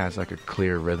obviously has like a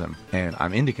clear rhythm. And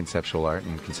I'm into conceptual art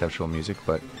and conceptual music,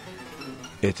 but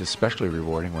it's especially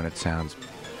rewarding when it sounds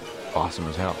awesome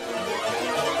as hell.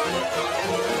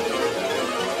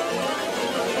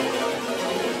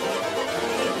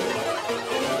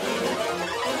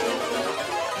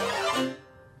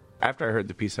 After I heard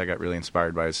the piece, I got really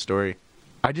inspired by his story.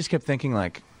 I just kept thinking,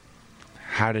 like,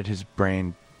 how did his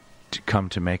brain come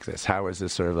to make this? How is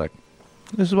this sort of like,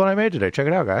 this is what I made today. Check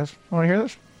it out, guys. Want to hear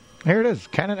this? Here it is.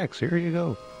 Canon X. Here you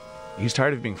go. He's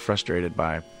tired of being frustrated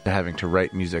by having to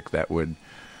write music that would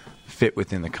fit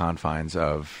within the confines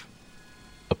of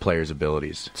a player's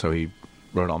abilities. So he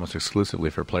wrote almost exclusively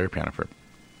for player piano for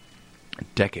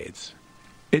decades.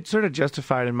 It sort of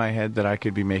justified in my head that I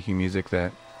could be making music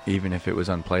that, even if it was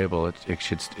unplayable, it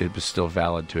was still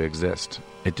valid to exist.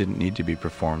 It didn't need to be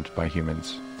performed by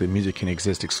humans. The music can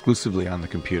exist exclusively on the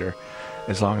computer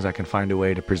as long as I can find a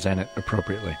way to present it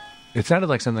appropriately. It sounded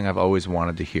like something I've always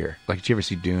wanted to hear. Like, did you ever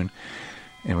see Dune?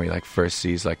 And where he like first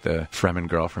sees like the Fremen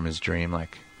girl from his dream.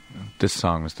 Like, this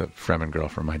song was the Fremen girl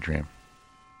from my dream.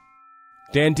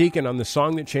 Dan Deacon on the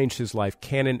song that changed his life,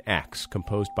 Canon X,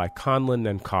 composed by Conlon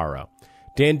Nancaro.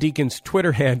 Dan Deacon's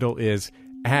Twitter handle is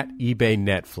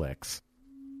 @eBayNetflix.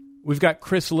 We've got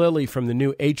Chris Lilley from the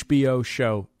new HBO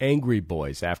show Angry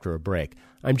Boys after a break.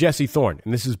 I'm Jesse Thorne,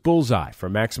 and this is Bullseye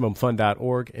from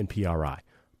MaximumFun.org and PRI,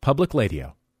 Public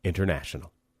Radio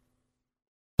International.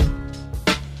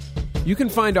 You can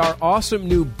find our awesome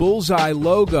new Bullseye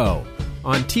logo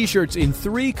on T-shirts in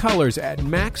 3 colors at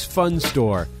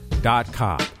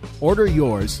MaxFunStore.com. Order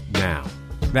yours now.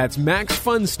 That's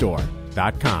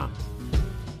MaxFunStore.com.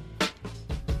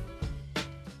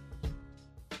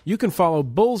 You can follow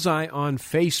Bullseye on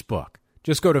Facebook.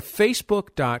 Just go to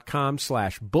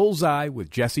Facebook.com/Bullseye with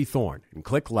Jesse Thorne and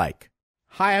click like.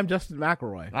 Hi, I'm Justin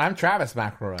McElroy. I'm Travis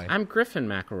McElroy. I'm Griffin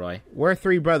McElroy. We're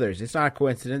 3 brothers. It's not a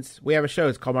coincidence. We have a show.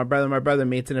 It's called My Brother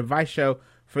Me. It's an advice show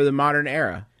for the modern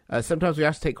era. Sometimes we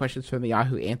also take questions from the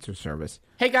Yahoo Answer Service.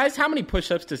 Hey, guys, how many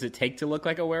push-ups does it take to look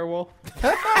like a werewolf?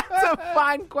 That's a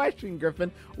fine question,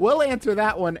 Griffin. We'll answer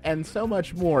that one and so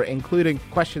much more, including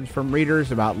questions from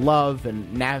readers about love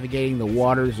and navigating the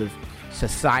waters of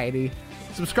society.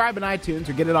 Subscribe in iTunes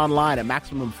or get it online at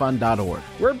MaximumFun.org.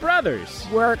 We're brothers.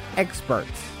 We're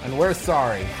experts. And we're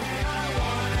sorry.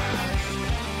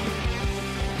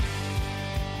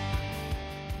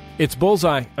 It's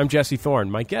Bullseye. I'm Jesse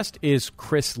Thorne. My guest is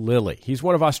Chris Lilley. He's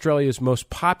one of Australia's most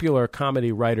popular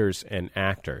comedy writers and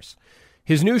actors.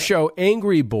 His new show,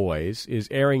 Angry Boys, is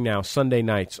airing now Sunday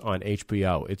nights on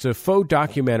HBO. It's a faux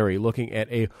documentary looking at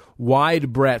a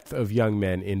wide breadth of young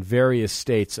men in various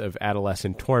states of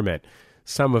adolescent torment.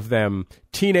 Some of them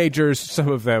teenagers, some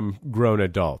of them grown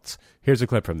adults. Here's a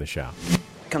clip from the show.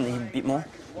 Come to him a bit more.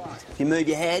 If you move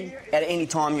your head at any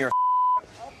time, you're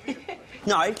a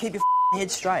No, keep your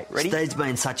head straight. Ready? Steve's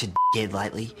been such a dickhead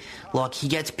lately. Like, he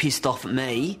gets pissed off at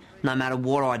me no matter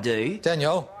what I do.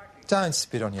 Daniel, don't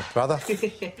spit on your brother.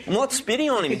 I'm not spitting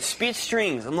on him. It's spit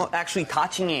strings. I'm not actually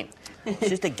touching him. It's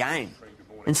just a game.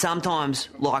 And sometimes,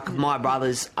 like, my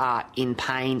brothers are in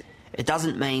pain. It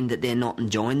doesn't mean that they're not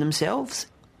enjoying themselves.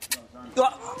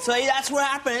 See, that's what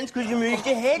happens because you moved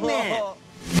your head, man.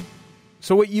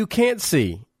 So what you can't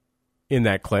see in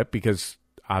that clip, because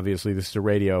obviously this is a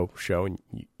radio show and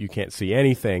you can't see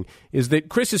anything, is that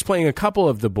Chris is playing a couple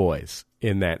of the boys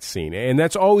in that scene. And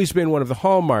that's always been one of the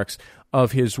hallmarks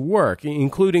of his work,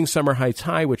 including Summer Heights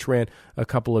High, which ran a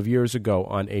couple of years ago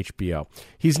on HBO.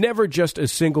 He's never just a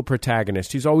single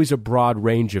protagonist. He's always a broad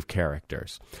range of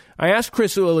characters. I asked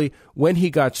Chris Lilley when he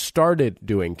got started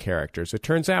doing characters. It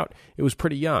turns out it was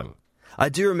pretty young. I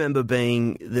do remember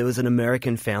there was an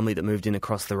American family that moved in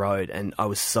across the road, and I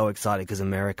was so excited because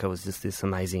America was just this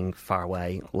amazing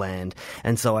faraway land.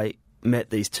 And so I met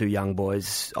these 2 young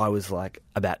boys. I was like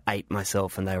about 8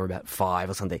 myself, and they were about 5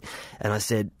 or something. And I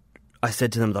said, I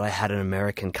said to them that I had an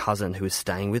American cousin who was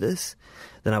staying with us.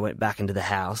 Then I went back into the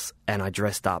house and I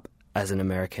dressed up as an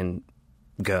American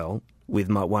girl with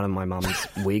one of my mum's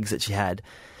wigs that she had,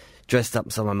 dressed up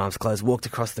in some of my mum's clothes, walked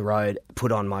across the road,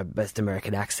 put on my best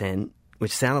American accent,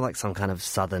 which sounded like some kind of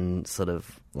southern sort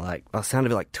of like, I sounded a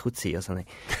bit like Tootsie or something,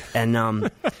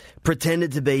 and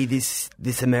pretended to be this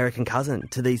American cousin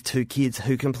to these two kids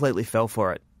who completely fell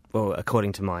for it. Well,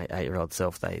 according to my 8-year-old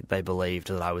self, they believed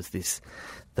that I was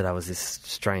this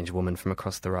strange woman from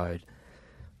across the road.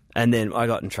 And then I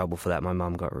got in trouble for that. My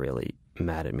mum got really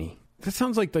mad at me. That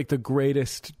sounds like the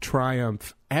greatest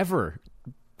triumph ever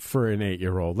for an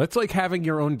 8-year-old. That's like having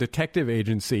your own detective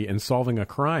agency and solving a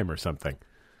crime or something.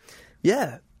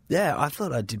 Yeah, I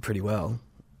thought I did pretty well.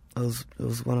 It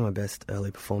was one of my best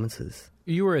early performances.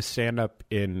 You were a stand-up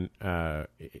in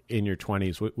your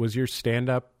 20s. Was your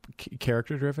stand-up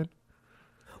character-driven?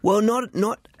 Well,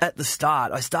 not at the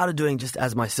start. I started doing just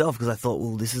as myself because I thought,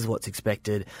 well, this is what's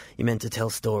expected. You're meant to tell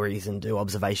stories and do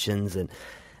observations.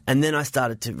 And then I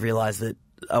started to realise that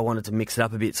I wanted to mix it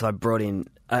up a bit. So I brought in,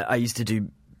 I used to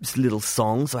do little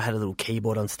songs. So I had a little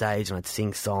keyboard on stage and I'd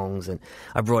sing songs, and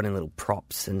I brought in little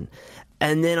props. And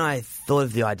then I thought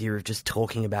of the idea of just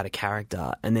talking about a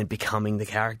character and then becoming the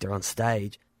character on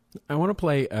stage. I want to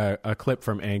play a clip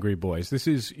from Angry Boys. This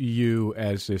is you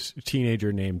as this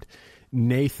teenager named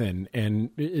Nathan, and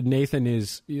Nathan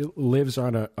lives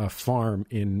on a farm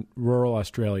in rural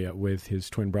Australia with his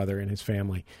twin brother and his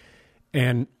family.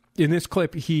 And in this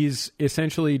clip, he's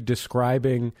essentially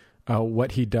describing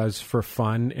what he does for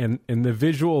fun, and the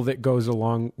visual that goes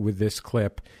along with this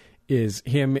clip is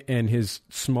him and his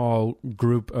small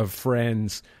group of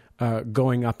friends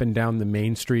going up and down the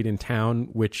main street in town,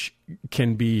 which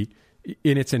can be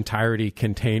in its entirety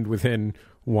contained within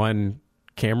one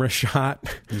camera shot.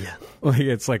 Yeah.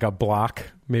 It's like a block,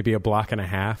 maybe a block and a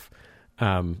half.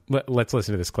 Let's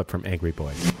listen to this clip from Angry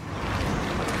Boys.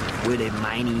 We do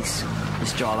manies.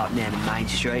 Just drive up and down the main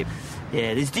street.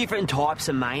 Yeah, there's different types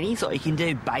of manies. Like you can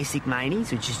do basic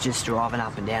manies, which is just driving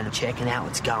up and down and checking out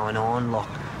what's going on, like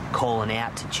calling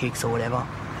out to chicks or whatever.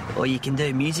 Or you can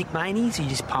do music manies. You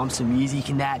just pump some music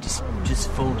in that,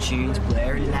 just full tunes,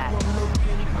 blaring that.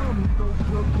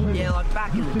 Yeah, like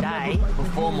back in the day,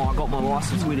 before I got my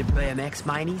licence, we did BMX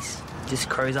manies. Just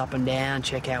cruise up and down,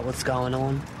 check out what's going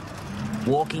on.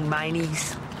 Walking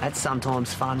manies, that's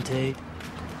sometimes fun too.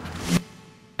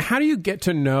 How do you get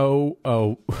to know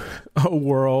a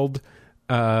world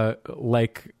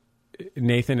like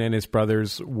Nathan and his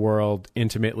brother's world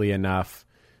intimately enough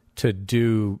to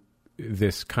do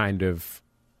this kind of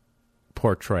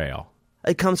portrayal?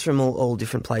 It comes from all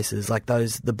different places, like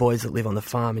the boys that live on the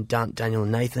farm, and Daniel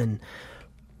and Nathan.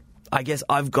 I guess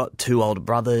I've got two older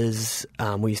brothers.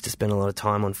 We used to spend a lot of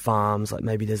time on farms, like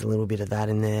maybe there's a little bit of that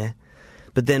in there.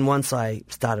 But then once I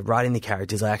started writing the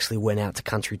characters, I actually went out to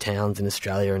country towns in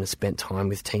Australia and spent time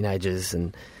with teenagers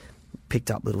and picked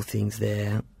up little things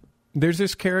there. There's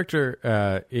this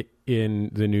character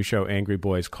in the new show Angry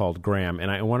Boys called Graham, and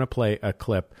I want to play a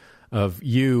clip of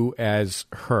you as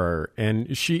her.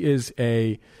 And she is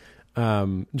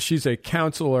she's a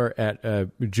counselor at a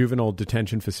juvenile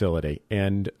detention facility.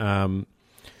 And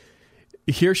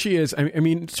here she is. I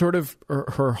mean, sort of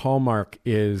her hallmark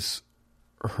is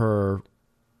her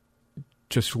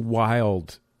just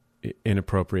wild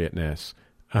inappropriateness.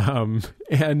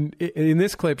 And in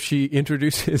this clip, she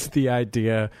introduces the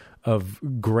idea of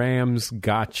Graham's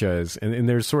gotchas. And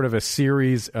there's sort of a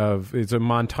series of, it's a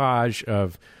montage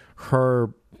of her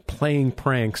playing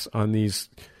pranks on these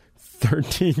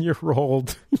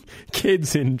 13-year-old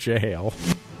kids in jail.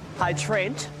 Hey,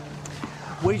 Trent,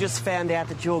 we just found out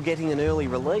that you're getting an early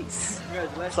release.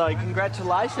 So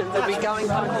congratulations. We'll be going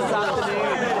home this afternoon.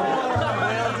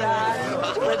 Well done.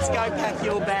 Let's go pack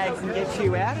your bags and get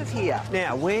you out of here.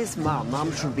 Now, where's Mum?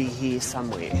 Mum should be here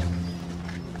somewhere.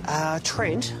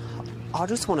 Trent, I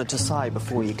just wanted to say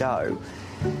before you go,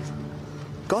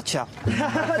 gotcha.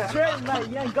 Trent, mate,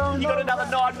 you ain't going. You got another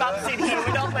 9 months in here.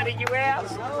 We're not letting you out.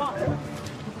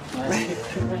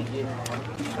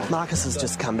 Marcus has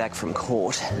just come back from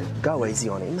court. Go easy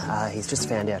on him. He's just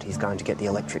found out he's going to get the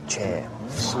electric chair.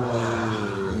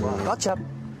 Gotcha.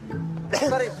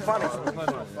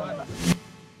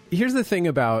 Here's the thing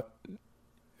about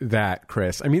that,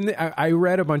 Chris. I mean, I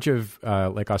read a bunch of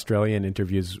like Australian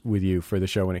interviews with you for the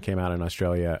show when it came out in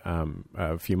Australia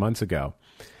a few months ago.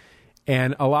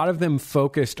 And a lot of them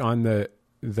focused on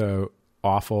the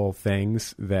awful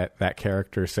things that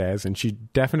character says. And she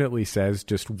definitely says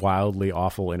just wildly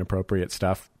awful, inappropriate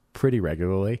stuff pretty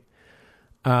regularly.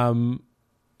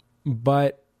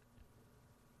 But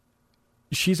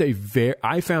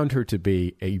I found her to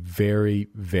be a very,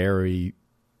 very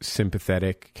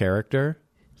sympathetic character.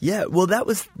 Yeah, well, that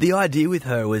was the idea with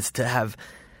her, was to have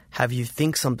you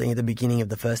think something at the beginning of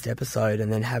the first episode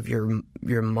and then have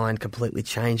your mind completely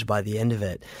changed by the end of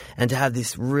it. And to have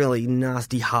this really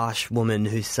nasty, harsh woman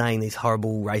who's saying these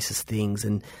horrible racist things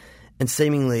and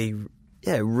seemingly,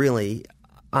 really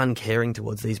uncaring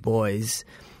towards these boys.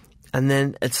 And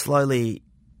then it's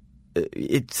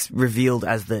revealed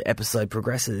as the episode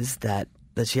progresses that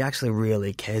she actually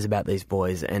really cares about these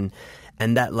boys, and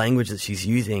that language that she's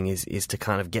using is to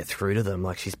kind of get through to them.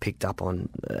 Like, she's picked up on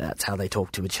that's how they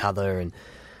talk to each other, and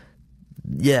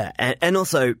and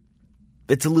also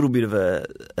it's a little bit of a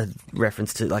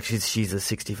reference to, like, she's a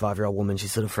 65-year-old woman.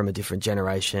 She's sort of from a different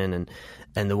generation,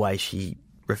 and the way she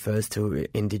refers to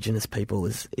Indigenous people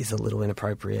is a little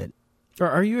inappropriate.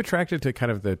 Are you attracted to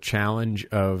kind of the challenge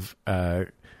of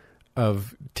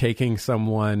taking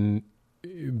someone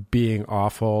being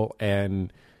awful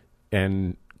and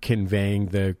conveying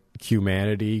the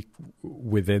humanity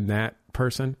within that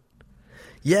person?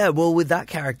 Yeah, well, with that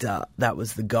character, that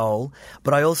was the goal.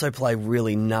 But I also play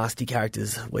really nasty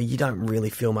characters where you don't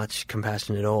really feel much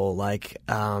compassion at all. Like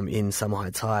in Summer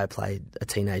Heights High, I played a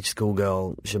teenage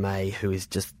schoolgirl, Jamae, who is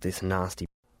just this nasty.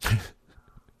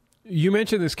 You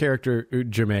mentioned this character,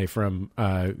 Jamae, from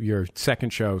your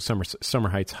second show, Summer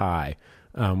Heights High,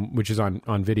 which is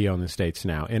on video in the States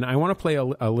now. And I want to play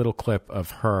a little clip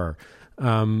of her.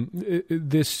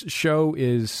 This show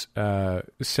is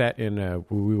set in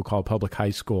what we would call a public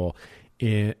high school,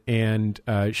 and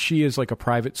she is like a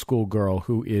private school girl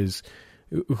who is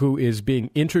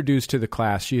being introduced to the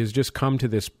class. She has just come to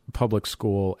this public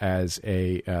school as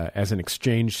an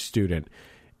exchange student,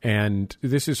 and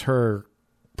this is her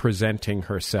presenting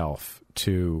herself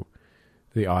to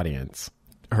the audience,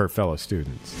 her fellow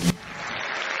students.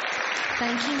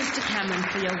 Thank you, Mr. Cameron,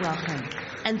 for your welcome.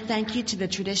 And thank you to the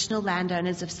traditional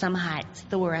landowners of Summer Heights,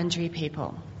 the Wurundjeri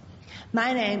people.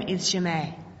 My name is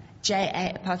Jamae,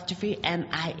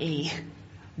 J-A''M-I-E.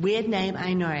 Weird name,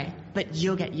 I know, but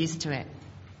you'll get used to it.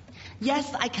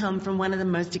 Yes, I come from one of the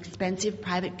most expensive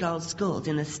private girls' schools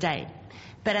in the state,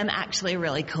 but I'm actually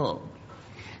really cool.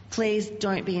 Please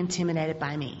don't be intimidated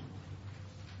by me.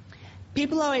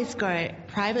 People always go,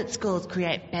 private schools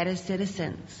create better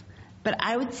citizens, but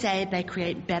I would say they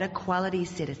create better quality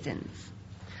citizens.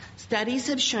 Studies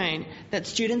have shown that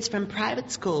students from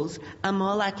private schools are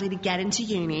more likely to get into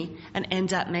uni and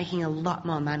end up making a lot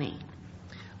more money,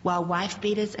 while wife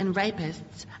beaters and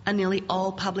rapists are nearly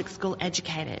all public school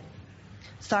educated.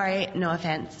 Sorry, no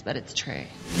offense, but it's true.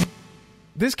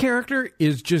 This character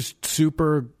is just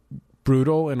super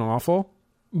brutal and awful,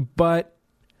 but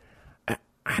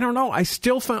I don't know. I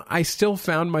still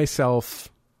found myself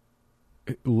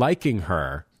liking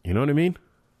her. You know what I mean?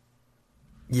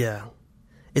 Yeah.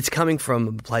 It's coming from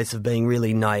a place of being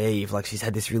really naive. Like, she's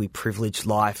had this really privileged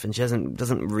life and she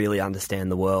doesn't really understand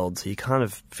the world. So you kind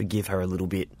of forgive her a little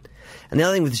bit. And the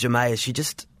other thing with Jamae is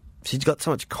she's got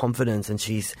so much confidence, and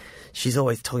she's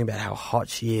always talking about how hot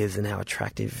she is and how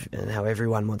attractive and how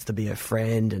everyone wants to be her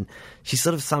friend. And she's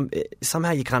sort of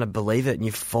somehow you kind of believe it and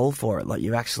you fall for it. Like,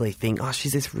 you actually think, oh,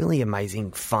 she's this really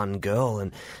amazing, fun girl,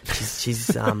 and she's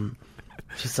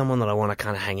someone that I want to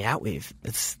kind of hang out with.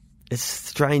 It's a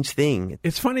strange thing.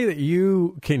 It's funny that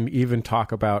you can even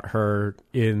talk about her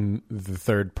in the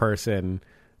third person,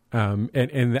 and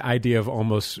the idea of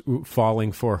almost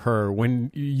falling for her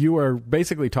when you are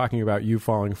basically talking about you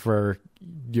falling for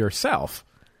yourself.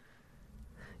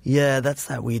 Yeah, that's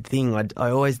that weird thing.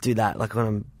 I always do that. Like, when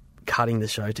I'm cutting the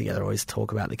show together, I always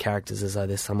talk about the characters as though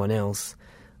they're someone else.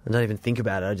 I don't even think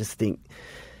about it. I just think,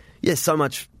 so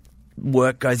much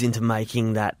work goes into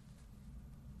making that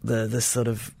the sort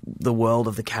of the world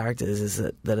of the characters is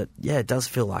that it does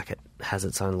feel like it has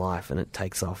its own life and it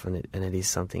takes off and it is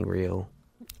something real.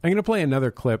 I'm going to play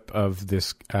another clip of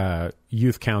this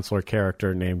youth counselor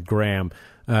character named Graham.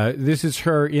 This is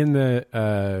her in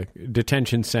the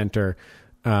detention center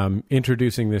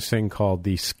introducing this thing called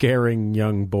the Scaring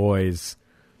Young Boys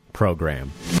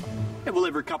program. Yeah, well,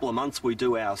 every couple of months we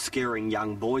do our Scaring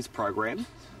Young Boys program.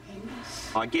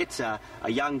 I get a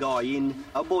young guy in,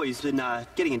 a boy who's been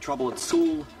getting in trouble at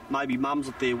school, maybe mum's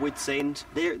at their wits' end.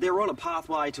 They're on a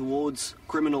pathway towards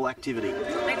criminal activity.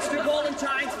 Extra ball and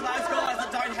chains for those guys that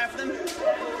don't have them.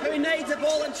 Who needs a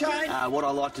ball and chain? What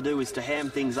I like to do is to ham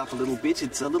things up a little bit.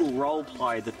 It's a little role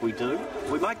play that we do.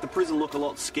 We make the prison look a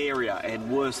lot scarier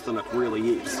and worse than it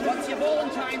really is. Once your ball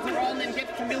and chains are on, then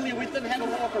get familiar with them, have a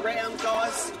walk around,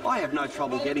 guys. I have no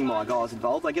trouble getting my guys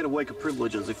involved. They get a week of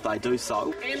privileges if they do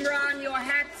so. Imran, your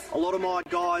hats. A lot of my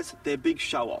guys, they're big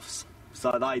show-offs.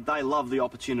 so they love the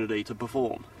opportunity to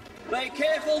perform. Be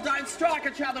careful, don't strike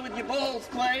each other with your balls,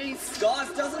 please. Guys,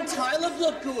 doesn't Caleb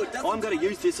look good? I'm going to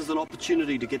use this as an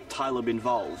opportunity to get Caleb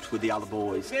involved with the other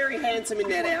boys. Very handsome in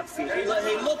that outfit. He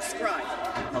looks great.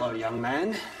 Hello, young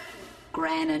man.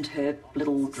 Gran and her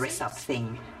little dress-up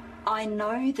thing. I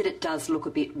know that it does look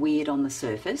a bit weird on the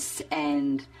surface,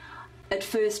 and at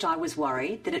first I was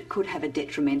worried that it could have a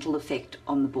detrimental effect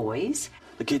on the boys.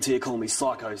 The kids here call me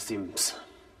Psycho Sims.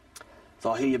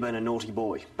 So I hear you've been a naughty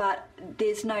boy. But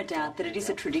there's no doubt that it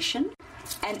is a tradition,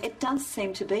 and it does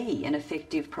seem to be an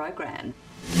effective program.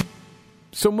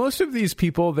 So most of these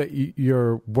people that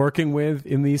you're working with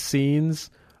in these scenes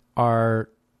are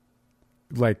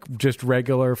like just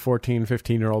regular 14,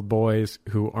 15-year-old boys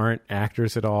who aren't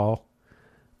actors at all.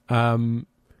 And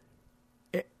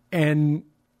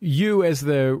you as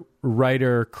the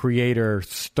writer, creator,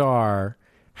 star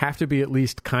have to be at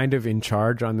least kind of in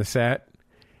charge on the set.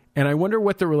 And I wonder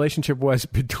what the relationship was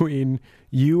between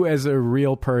you as a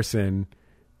real person,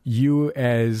 you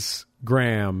as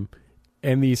Graham,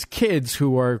 and these kids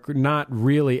who are not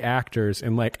really actors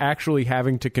and like actually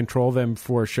having to control them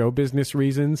for show business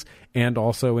reasons and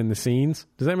also in the scenes.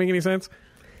 Does that make any sense?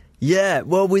 Yeah,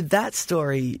 well, with that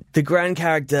story, the Gran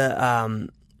character,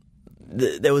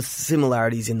 there was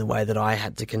similarities in the way that I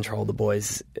had to control the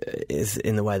boys is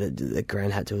in the way that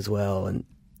Gran had to as well. And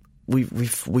we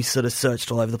sort of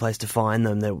searched all over the place to find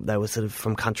them. They were sort of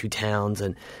from country towns,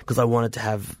 and because I wanted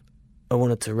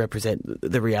to represent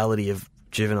the reality of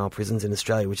juvenile prisons in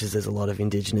Australia, which is there's a lot of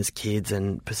Indigenous kids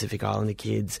and Pacific Islander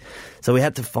kids. So we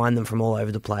had to find them from all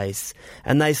over the place,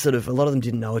 and they sort of, a lot of them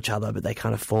didn't know each other, but they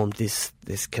kind of formed this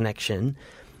connection.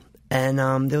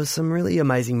 And there was some really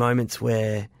amazing moments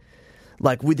where,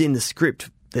 like within the script,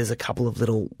 there's a couple of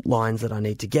little lines that I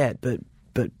need to get, but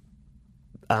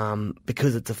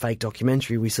because it's a fake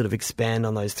documentary, we sort of expand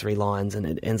on those 3 lines, and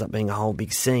it ends up being a whole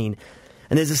big scene.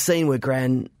 And there's a scene where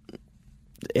Gran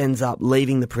ends up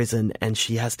leaving the prison, and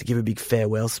she has to give a big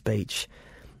farewell speech.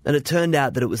 And it turned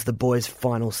out that it was the boys'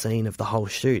 final scene of the whole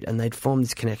shoot, and they'd formed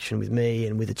this connection with me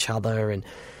and with each other, and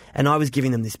I was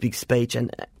giving them this big speech,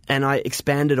 and I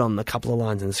expanded on a couple of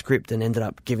lines in the script and ended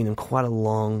up giving them quite a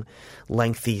long,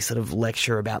 lengthy sort of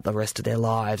lecture about the rest of their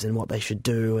lives and what they should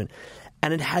do, and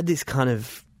it had this kind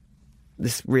of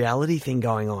this reality thing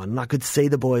going on, and I could see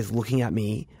the boys looking at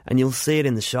me, and you'll see it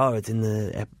in the show. It's in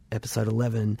the episode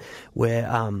 11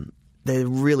 where they're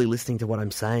really listening to what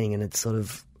I'm saying, and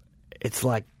it's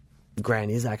like Gran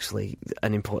is actually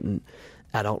an important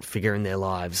adult figure in their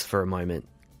lives for a moment.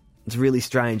 It's really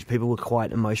strange. People were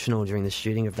quite emotional during the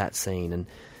shooting of that scene, and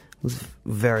it was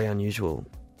very unusual.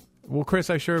 Well,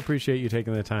 Chris, I sure appreciate you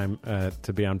taking the time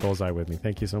to be on Bullseye with me.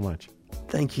 Thank you so much.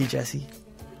 Thank you, Jesse.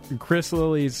 Chris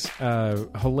Lilley's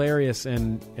hilarious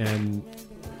and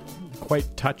quite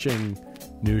touching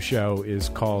new show is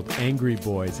called Angry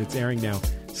Boys. It's airing now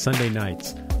Sunday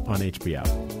nights on HBO.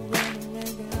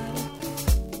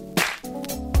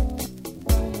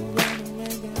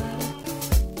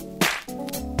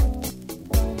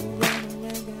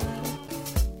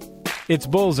 It's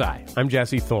Bullseye. I'm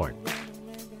Jesse Thorne.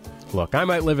 Look, I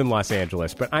might live in Los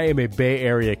Angeles, but I am a Bay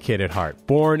Area kid at heart,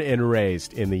 born and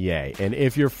raised in the Yay. And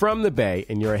if you're from the Bay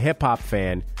and you're a hip-hop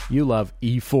fan, you love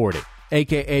E40,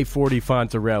 a.k.a. 40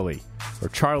 Fontarelli, or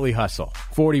Charlie Hustle,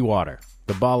 40 Water,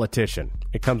 the politician.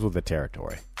 It comes with the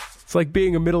territory. It's like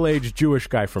being a middle-aged Jewish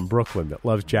guy from Brooklyn that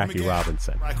loves Jackie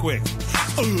Robinson. Right quick.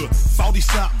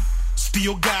 40-something,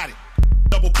 still got it.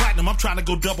 Double platinum, I'm trying to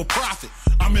go double profit.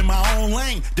 I'm in my own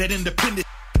lane, that independent.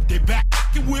 They back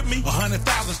with me,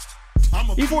 100,000.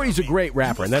 E40's a great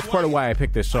rapper, and that's part of why I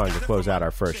picked this song to close out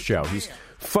our first show. He's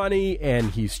funny,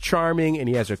 and he's charming, and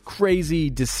he has a crazy,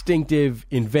 distinctive,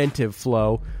 inventive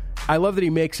flow. I love that he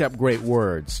makes up great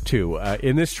words, too.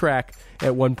 In this track,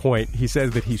 at one point, he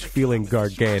says that he's feeling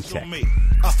gargantic.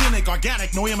 Authentic,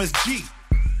 organic, no MSG.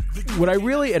 What I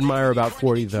really admire about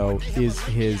 40, though, is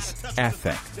his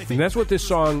ethic. And that's what this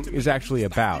song is actually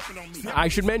about. I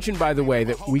should mention, by the way,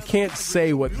 that we can't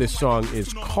say what this song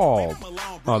is called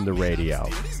on the radio.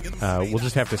 We'll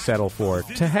just have to settle for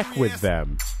To Heck With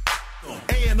Them.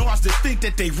 A&Rs that think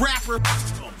that they rapper.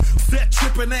 Set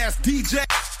tripping ass DJ.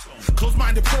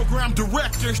 Close-minded program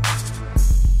director.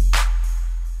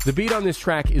 The beat on this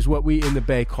track is what we in the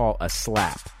Bay call a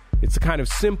slap. It's a kind of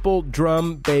simple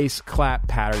drum, bass, clap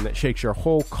pattern that shakes your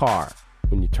whole car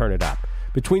when you turn it up.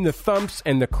 Between the thumps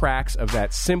and the cracks of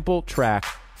that simple track,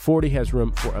 40 has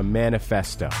room for a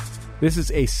manifesto. This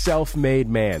is a self-made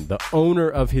man, the owner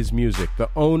of his music, the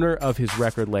owner of his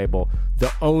record label,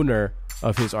 the owner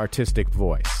of his artistic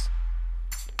voice.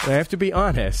 And I have to be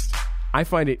honest, I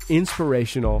find it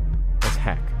inspirational as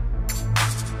heck.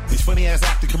 these funny ass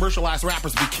acting commercialized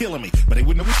rappers be killing me. But they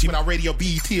wouldn't have without radio,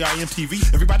 BET, or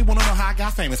MTV. Everybody wanna know how I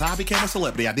got famous, how I became a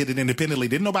celebrity. I did it independently.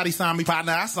 Didn't nobody sign me?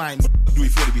 Partner, I signed. Do he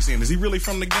feel to be seen? Is he really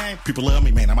from the game? People love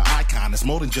me, man. I'm an icon. It's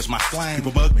more than just my slang.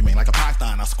 People bug me, man, like a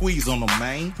python. I squeeze on them,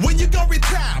 man. When you go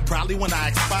retire, probably when I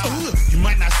expire. You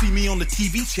might not see me on the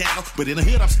TV channel, but in the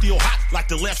hood I'm still hot like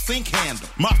the left sink handle.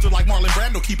 Mobster like Marlon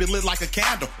Brando, keep it lit like a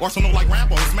candle. Arsenal like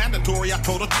Rambo, it's mandatory. I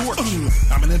told a torch.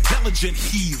 I'm an intelligent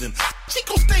heathen.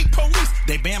 Chico State Police,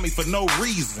 they ban me for no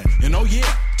reason. And oh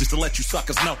yeah, just to let you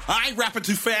suckers know, I ain't rapping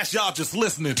too fast, y'all just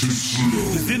listening too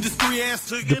slow. This industry ass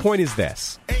to The point is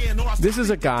this. This is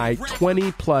a guy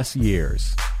 20 plus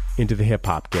years into the hip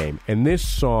hop game, and this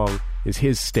song is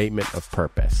his statement of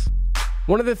purpose.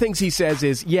 One of the things he says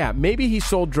is, yeah, maybe he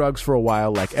sold drugs for a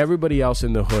while like everybody else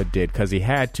in the hood did because he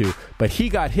had to, but he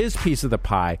got his piece of the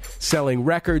pie selling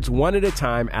records one at a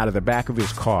time out of the back of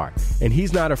his car. And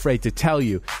he's not afraid to tell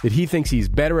you that he thinks he's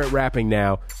better at rapping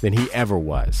now than he ever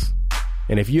was.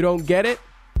 And if you don't get it,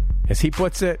 as he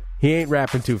puts it, he ain't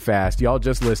rapping too fast, y'all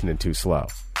just listening too slow.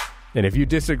 And if you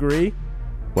disagree,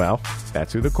 well,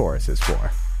 that's who the chorus is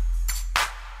for.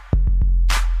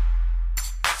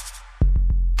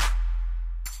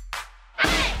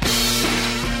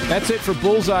 That's it for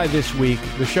Bullseye this week.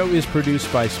 The show is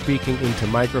produced by Speaking Into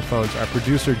Microphones. Our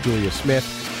producer, Julia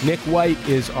Smith. Nick White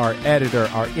is our editor.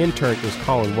 Our intern is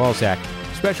Colin Walzak.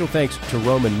 Special thanks to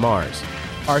Roman Mars.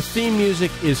 Our theme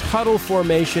music is Huddle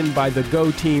Formation by the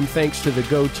Go Team. Thanks to the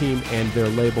Go Team and their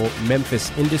label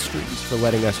Memphis Industries for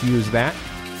letting us use that.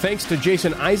 Thanks to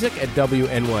Jason Isaac at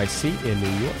WNYC in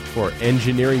New York for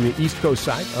engineering the East Coast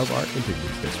side of our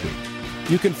interviews this week.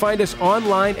 You can find us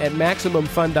online at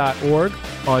MaximumFun.org,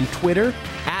 on Twitter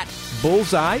at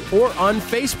Bullseye, or on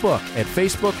Facebook at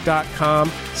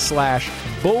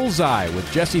Facebook.com/Bullseye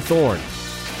with Jesse Thorne.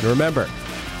 And remember,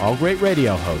 all great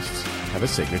radio hosts have a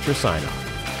signature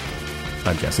sign-off.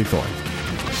 I'm Jesse Thorne.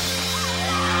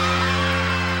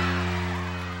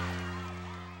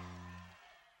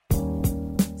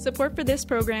 Support for this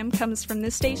program comes from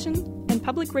this station and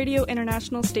Public Radio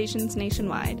International stations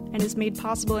nationwide and is made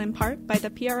possible in part by the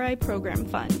PRI Program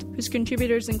Fund, whose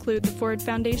contributors include the Ford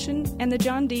Foundation and the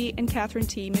John D. and Catherine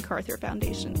T. MacArthur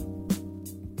Foundation.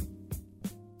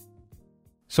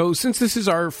 So since this is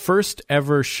our first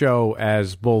ever show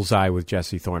as Bullseye with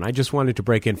Jesse Thorne, I just wanted to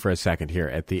break in for a second here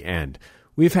at the end.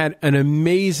 We've had an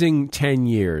amazing 10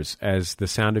 years as the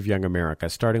Sound of Young America,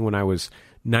 starting when I was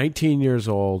 19 years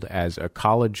old as a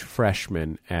college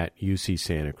freshman at UC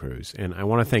Santa Cruz. And I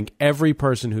want to thank every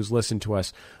person who's listened to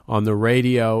us on the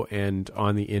radio and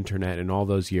on the internet in all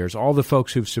those years, all the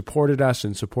folks who've supported us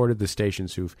and supported the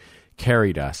stations who've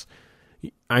carried us.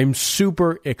 I'm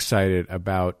super excited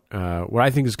about what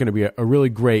I think is going to be a really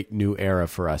great new era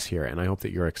for us here, and I hope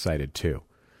that you're excited too.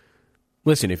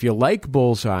 Listen, if you like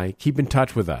Bullseye, keep in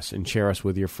touch with us and share us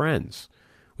with your friends.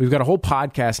 We've got a whole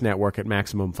podcast network at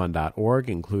MaximumFun.org,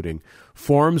 including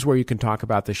forums where you can talk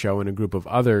about the show and a group of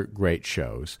other great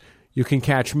shows. You can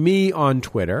catch me on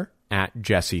Twitter at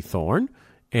Jesse Thorne,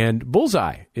 and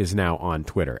Bullseye is now on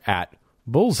Twitter at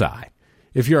Bullseye.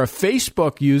 If you're a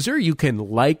Facebook user, you can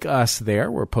like us there.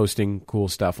 We're posting cool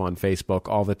stuff on Facebook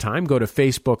all the time. Go to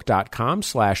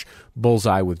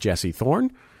Facebook.com/Bullseye with Jesse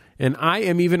Thorne. And I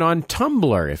am even on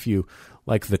Tumblr, if you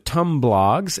like the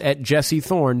Tumblogs, at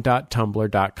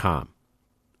jessethorne.tumblr.com.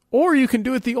 Or you can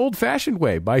do it the old-fashioned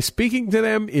way by speaking to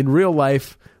them in real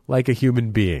life like a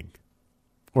human being.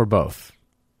 Or both.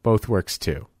 Both works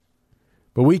too.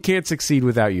 But we can't succeed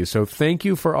without you, so thank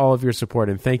you for all of your support,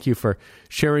 and thank you for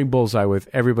sharing Bullseye with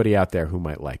everybody out there who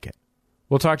might like it.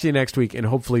 We'll talk to you next week, and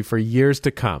hopefully for years to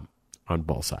come on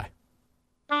Bullseye.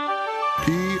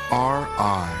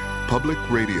 PRI, Public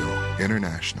Radio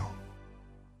International.